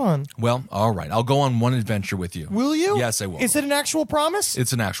so much fun. Well, all right. I'll go on one adventure with you. Will you? Yes, I will. Is it an actual promise?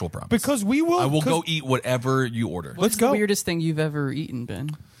 It's an actual promise. Because we will. I will go eat whatever you order. What's the weirdest thing you've ever eaten, Ben?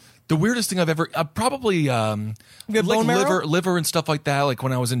 The weirdest thing I've ever probably like liver and stuff like that. Like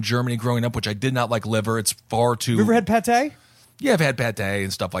when I was in Germany growing up, which I did not like liver. It's far too. You ever had pate? Yeah, I've had pate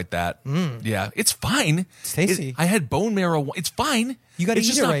and stuff like that. Yeah, it's fine. It's tasty. I had bone marrow. It's fine. You got to eat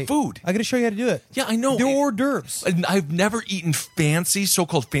just it not right. Food. I got to show you how to do it. Yeah, I know. They're hors d'oeuvres. And I've never eaten fancy,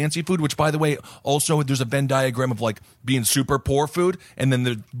 so-called fancy food. Which, by the way, also there's a Venn diagram of like being super poor food, and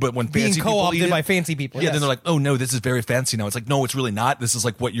then but when being fancy co-opted people eat by fancy people. Yeah, then they're like, oh no, this is very fancy now. It's like, no, it's really not. This is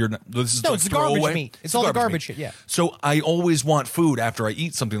like what you're. This is no, like it's garbage throwaway. meat. It's all the garbage shit. Yeah. So I always want food after I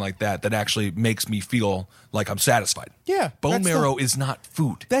eat something like that actually makes me feel like I'm satisfied. Yeah, bone marrow is not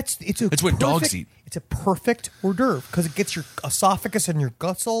food. It's what dogs eat. It's a perfect hors d'oeuvre because it gets your esophagus and your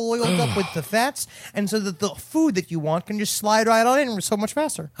guts all oiled up with the fats, and so that the food that you want can just slide right on in so much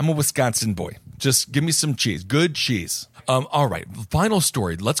faster. I'm a Wisconsin boy. Just give me some cheese. Good cheese. All right, final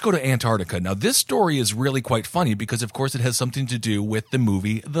story. Let's go to Antarctica. Now, this story is really quite funny because, of course, it has something to do with the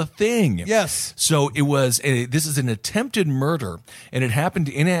movie The Thing. Yes. So this is an attempted murder, and it happened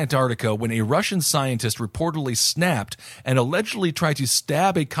in Antarctica when a Russian scientist reportedly snapped and allegedly tried to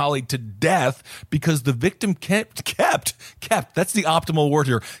stab a colleague to death because the victim kept, that's the optimal word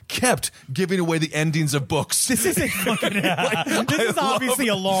here, kept giving away the endings of books. This isn't fucking, this is obviously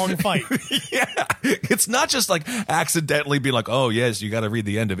a long fight. Yeah. It's not just like accidentally being like, oh, yes, you got to read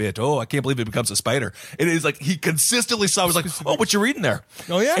the end of it. Oh, I can't believe it becomes a spider. It is like he consistently saw, was like, oh, what you reading there?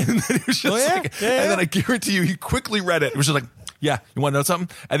 Oh, yeah? And then he was just and then I guarantee you, he quickly read it. It was just like, yeah, you want to know something?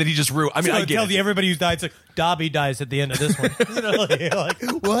 And then he just I mean, I get tell you everybody who's died, it's like, Dobby dies at the end of this one. You know, like,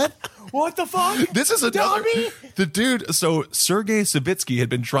 what? What the fuck? This is another. Dobby? The dude, so Sergei Savitsky had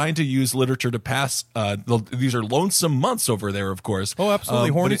been trying to use literature to pass, these are lonesome months over there, of course. Oh,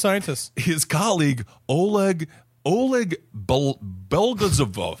 absolutely. Horny scientists. His colleague, Oleg Belgazov.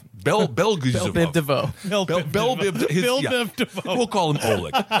 We'll call him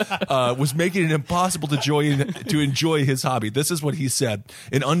Oleg. Was making it impossible to enjoy his hobby. This is what he said.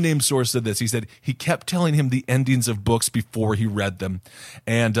 An unnamed source said this. He said he kept telling him the endings of books before he read them.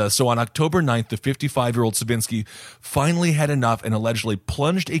 And so on October 9th, the 55-year-old Savinsky finally had enough and allegedly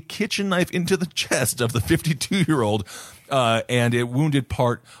plunged a kitchen knife into the chest of the 52-year-old. and it wounded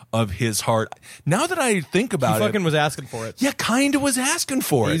part of his heart. Now that I think about He it, fucking was asking for it. yeah, kind of was asking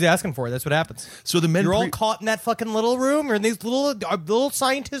for He's it. asking for it. That's what happens. So the men You're all caught in that fucking little room, or in these little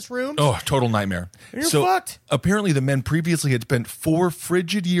scientist rooms. Oh, total nightmare. You're so fucked. Apparently, the men previously had spent 4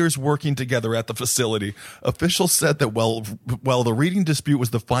 frigid years working together at the facility. Officials said that while the reading dispute was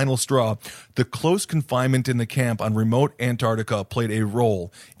the final straw, the close confinement in the camp on remote Antarctica played a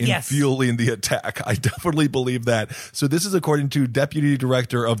role in fueling the attack. I definitely believe that. So this is according to Deputy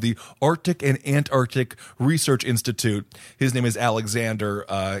Director of the Arctic and Antarctic Research Institute. His name is Alexander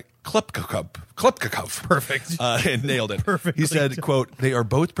Klepkakov. Perfect. Nailed it. Perfectly He said, quote, "They are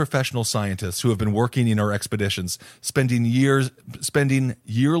both professional scientists who have been working in our expeditions, spending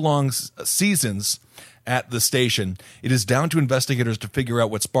year-long seasons at the station. It is down to investigators to figure out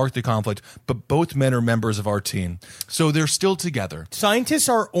what sparked the conflict, but both men are members of our team." So they're still together. Scientists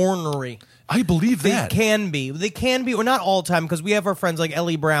are ornery. I believe that. They can be, or not all the time, because we have our friends like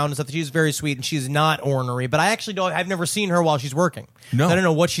Ellie Brown and stuff. She's very sweet and she's not ornery. But I actually don't. I've never seen her while she's working. No, I don't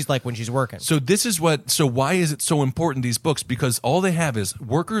know what she's like when she's working. So this is what. So why is it so important? These books, because all they have is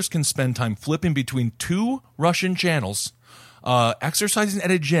workers can spend time flipping between 2 Russian channels, exercising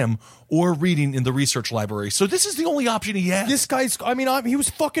at a gym, or reading in the research library. So this is the only option he has. This guy's. I mean, he was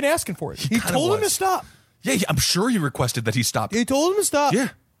fucking asking for it. He told him to stop. Yeah, I'm sure he requested that he stop. He told him to stop. Yeah.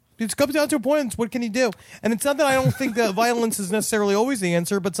 It comes down to a point. What can he do? And it's not that I don't think that violence is necessarily always the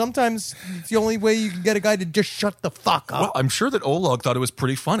answer, but sometimes it's the only way you can get a guy to just shut the fuck up. Well, I'm sure that Oleg thought it was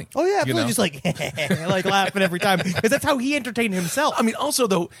pretty funny. Oh yeah, absolutely. Just like like laughing every time, because that's how he entertained himself. I mean, also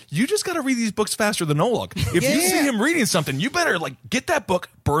though, you just got to read these books faster than Oleg. If you see him reading something, you better like get that book,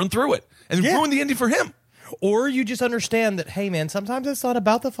 burn through it, and ruin the ending for him. Or you just understand that, hey, man, sometimes it's not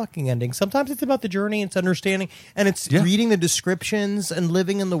about the fucking ending. Sometimes it's about the journey. It's understanding. And it's reading the descriptions and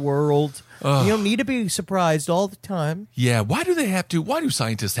living in the world. You don't need to be surprised all the time. Yeah. Why do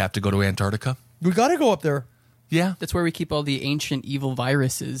scientists have to go to Antarctica? We got to go up there. Yeah. That's where we keep all the ancient evil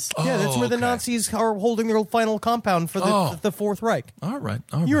viruses. Yeah, that's where the Nazis are holding their final compound for the Fourth Reich. All right.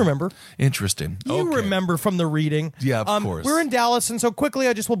 You remember. Interesting. You remember from the reading. Yeah, of course. We're in Dallas, and so quickly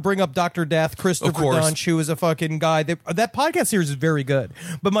I just will bring up Dr. Death, Christopher Dunch, who is a fucking guy. That podcast series is very good.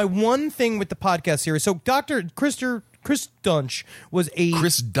 But my one thing with the podcast series, so Chris Dunch was a...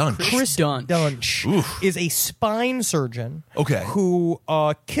 Chris Dunch. Chris Dunch is a spine surgeon who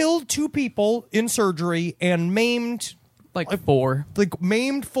killed 2 people in surgery and maimed... Like 4.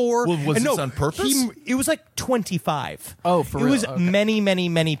 Maimed 4. Well, was this on purpose? It was like 25. Oh, for real? It was many, many,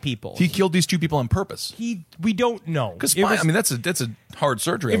 many people. He killed these 2 people on purpose. We don't know. Because that's a hard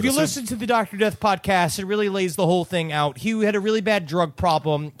surgery. If you listen to the Dr. Death podcast, it really lays the whole thing out. He had a really bad drug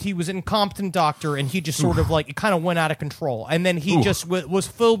problem. He was an incompetent doctor, and he just sort of it kind of went out of control. And then he just was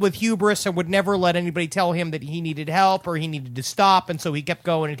filled with hubris and would never let anybody tell him that he needed help or he needed to stop. And so he kept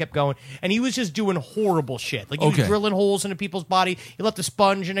going and kept going. And he was just doing horrible shit. He was drilling holes into people's body. He left a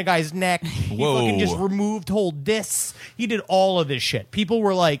sponge in a guy's neck. He fucking just removed whole discs. He did all of this shit. People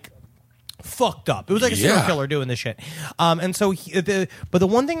were like... fucked up. It was like a serial killer doing this shit. And so, but the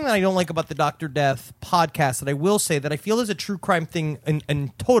one thing that I don't like about the Dr. Death podcast that I will say that I feel is a true crime thing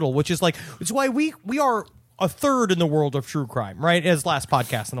in total, which is it's why we are a third in the world of true crime, right? As last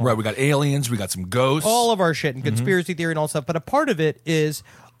podcast. And all right, we got aliens, we got some ghosts. All of our shit and conspiracy theory and all stuff. But a part of it is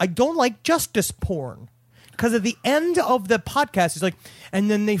I don't like justice porn. Because at the end of the podcast, it's and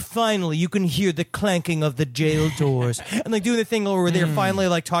then you can hear the clanking of the jail doors. And doing the thing where they're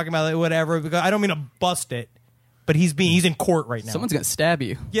finally talking about whatever. Because I don't mean to bust it, but he's in court right now. Someone's going to stab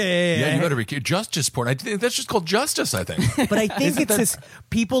you. Yeah. You better be justice porn. I think that's just called justice, I think. But I think it's this,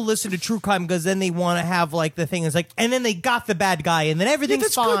 people listen to true crime because then they want to have the thing is and then they got the bad guy and then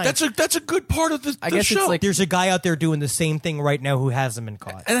everything's fine. Good. That's a good part of the show. It's there's a guy out there doing the same thing right now who hasn't been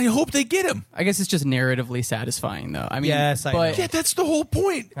caught. And I hope they get him. I guess it's just narratively satisfying, though. I mean, yes, I know. Yeah, that's the whole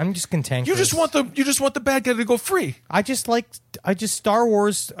point. I'm just content. You just want the bad guy to go free. I just Star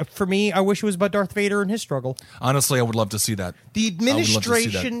Wars. For me, I wish it was about Darth Vader and his struggle. Honestly, I would love to see that. The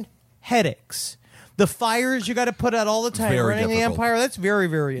administration headaches, the fires you got to put out all the time running the Empire. That's very,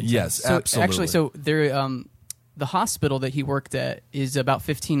 very intense. Yes, absolutely. Actually, the hospital that he worked at is about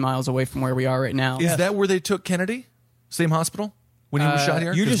 15 miles away from where we are right now. Is that where they took Kennedy? Same hospital? When he was shot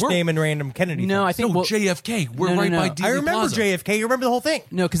here? You just naming random Kennedy. No, things. I think JFK. We're right by Dealey I remember Plaza. JFK. You remember the whole thing?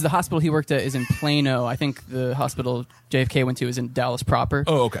 No, because the hospital he worked at is in Plano. I think the hospital JFK went to is in Dallas proper.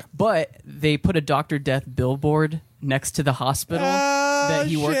 Oh, okay. But they put a Dr. Death billboard next to the hospital. that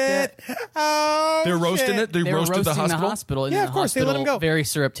he worked at. Oh, They're roasting it. They They were roasted roasting the hospital. and Yeah, then of the course, they let him hospital go. very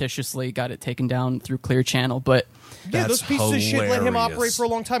surreptitiously got it taken down through Clear Channel. But Yeah, those That's pieces of shit let him hilarious. operate for a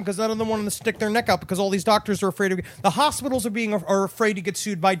long time because none of them wanted to stick their neck out because all these doctors are afraid of. The hospitals are afraid to get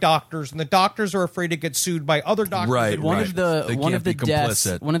sued by doctors, and the doctors are afraid to get sued by other doctors. Right, and one right. of the They one can't of the be deaths,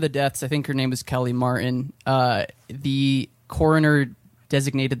 complicit. one of the deaths, I think her name was Kelly Martin. The coroner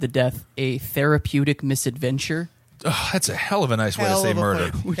designated the death a therapeutic misadventure, Oh, that's a hell of a nice way to say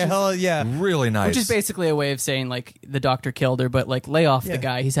murder. Yeah. Really nice. which is basically a way of saying like the doctor killed her, but like lay off Yeah. the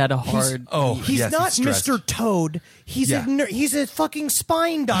guy. He's had a hard. He's yes, not he's stressed. Mr. Toad. He's Yeah. he's a fucking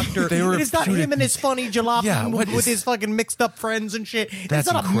spine doctor. They were It is not shooting- him and his funny jalopy Yeah, what with is- his fucking mixed up friends and shit. That's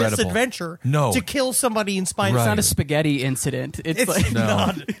it's not incredible. a misadventure. No. To kill somebody in spine. Right. It's not a spaghetti incident. It's, It's like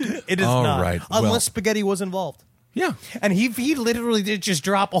not. It is All not. right. Unless Well- spaghetti was involved. yeah. And he literally did just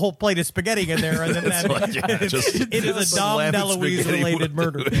drop a whole plate of spaghetti in there, and then it is a Dom DeLuise related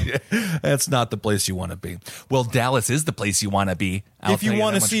murder. That's not the place you want to be. Well, Dallas is the place you want to be. I'll If you tell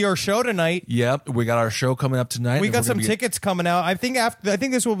want to that much. see our show tonight, Yep, we got our show coming up tonight. we and got we're some gonna be- tickets coming out. I think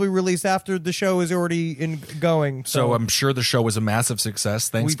this will be released after the show is already going. So I'm sure the show was a massive success.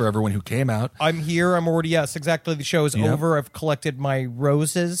 Thanks for everyone who came out. I'm here. I'm already. Yes, exactly. The show is Yep. over. I've collected my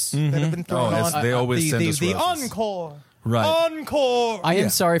roses that have been thrown Oh, yes, on. they always send us the roses. encore. Right. Encore. I am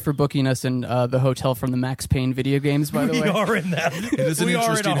sorry for booking us in the hotel from the Max Payne video games. By the We way, are in that. It is an we are in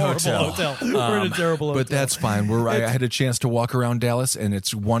interesting a horrible hotel. We're in a terrible hotel. But that's fine. I had a chance to walk around Dallas, and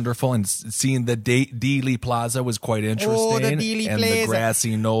it's wonderful. And seeing the Dealey Plaza was quite interesting. Dealey and Plaza. the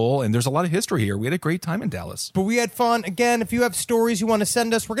grassy knoll. And there's a lot of history here. We had a great time in Dallas. But we had fun. Again, if you have stories you want to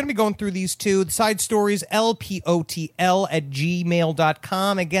send us, we're going to be going through these two. The side stories,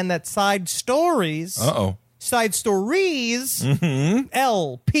 lpotl@gmail.com. Again, that's side stories. Uh-oh. Side stories, Mm-hmm.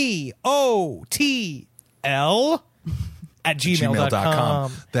 LPOTL at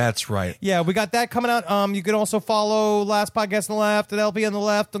gmail.com. That's right. Yeah, we got that coming out. You can also follow Last Podcast on the Left and LP on the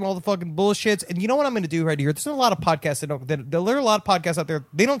Left and all the fucking bullshits. And you know what I'm going to do right here? There's a lot of podcasts there are a lot of podcasts out there.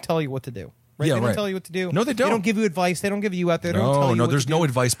 They don't tell you what to do. Right? Yeah, They don't right. tell you what to do. No, they don't. They don't give you advice. They don't give you out there. They don't tell you No, what there's to no do.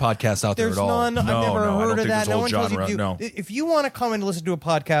 advice podcast out there There's at all. none. I've never I heard don't of think that. there's No a whole one tells you genre. to do. No. If you want to come and listen to a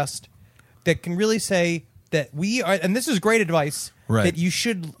podcast that can really say that we are, and this is great advice, Right. that you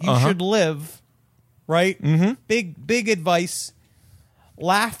should live, right? Mm-hmm. Big advice.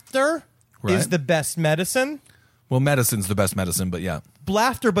 Laughter Right. is the best medicine. Well, medicine's the best medicine, but yeah.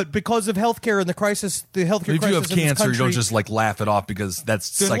 Laughter, but because of healthcare and the crisis, the healthcare If crisis you have in this cancer, you don't country, just like laugh it off because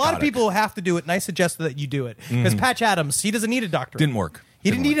that's there's psychotic. a lot of people who have to do it, and I suggest that you do it. Because Patch Adams, he doesn't need a doctor. Didn't work.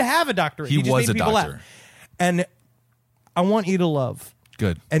 He didn't need to have a doctorate. He just was made a people doctor. laugh. And I want you to love.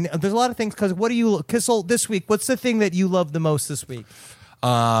 Good. And there's a lot of things, because what do you, Kissel, this week, what's the thing that you love the most this week?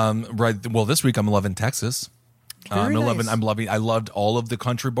 Right. Well, this week I'm loving Texas. Very nice. I loved all of the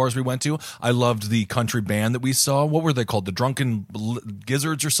country bars we went to. I loved the country band that we saw. What were they called? The Drunken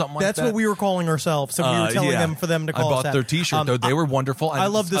Gizzards or something like That's that? what we were calling ourselves. So we were telling yeah. them for them to call I us bought that. their T-shirt. Though they were wonderful. I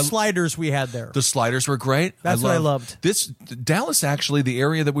love the sliders we had there. The sliders were great. That's what I loved. This Dallas, actually, the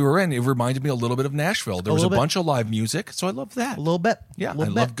area that we were in, it reminded me a little bit of Nashville. There was a little bit. bunch of live music, so I loved that. A little bit. Yeah, A I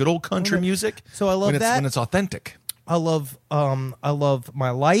little love bit. good old country A little bit. music. So I love that. when it's authentic. I love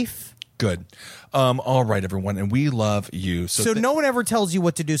my life. Good. All right, everyone, and we love you. So no one ever tells you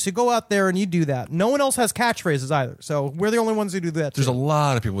what to do. So go out there and you do that. No one else has catchphrases either. So we're the only ones who do that. there's too. a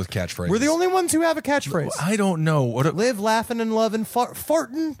lot of people with catchphrases. We're the only ones who have a catchphrase. I don't know what. Live laughing and loving,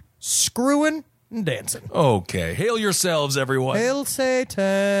 farting, screwing, and dancing. Okay, hail yourselves, everyone. Hail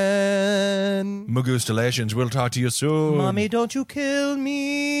Satan. Magustalations. We'll talk to you soon. Mommy, don't you kill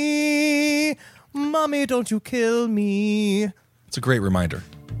me. Mommy, don't you kill me. It's a great reminder.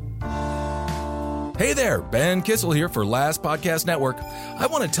 Hey there, Ben Kissel here for Last Podcast Network. I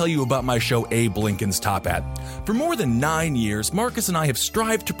want to tell you about my show Abe Lincoln's Top Hat. For more than 9 years, Marcus and I have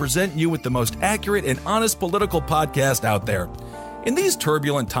strived to present you with the most accurate and honest political podcast out there. In these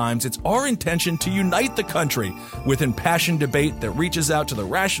turbulent times, it's our intention to unite the country with impassioned debate that reaches out to the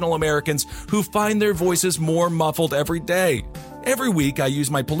rational Americans who find their voices more muffled every day. Every week, I use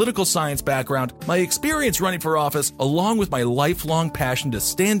my political science background, my experience running for office, along with my lifelong passion to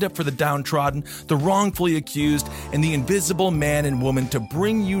stand up for the downtrodden, the wrongfully accused, and the invisible man and woman to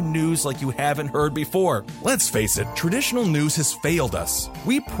bring you news like you haven't heard before. Let's face it, traditional news has failed us.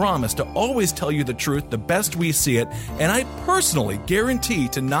 We promise to always tell you the truth the best we see it, and I personally guarantee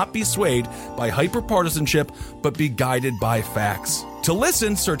to not be swayed by hyperpartisanship, but be guided by facts. To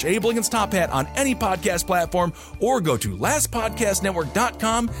listen, search Abe Lincoln's Top Hat on any podcast platform or go to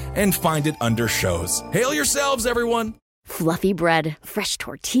lastpodcastnetwork.com and find it under shows. Hail yourselves, everyone! Fluffy bread, fresh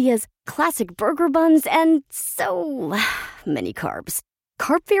tortillas, classic burger buns, and so many carbs.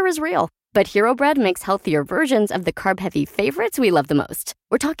 Carb fear is real, but Hero Bread makes healthier versions of the carb-heavy favorites we love the most.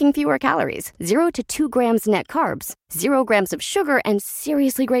 We're talking fewer calories, 0 to 2 grams net carbs, 0 grams of sugar, and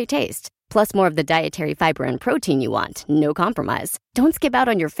seriously great taste. Plus more of the dietary fiber and protein you want, no compromise. Don't skip out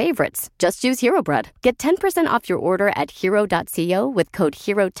on your favorites. Just use Hero Bread. Get 10% off your order at hero.co with code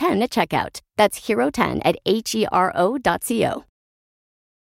HERO10 at checkout. That's HERO10 at HERO.co.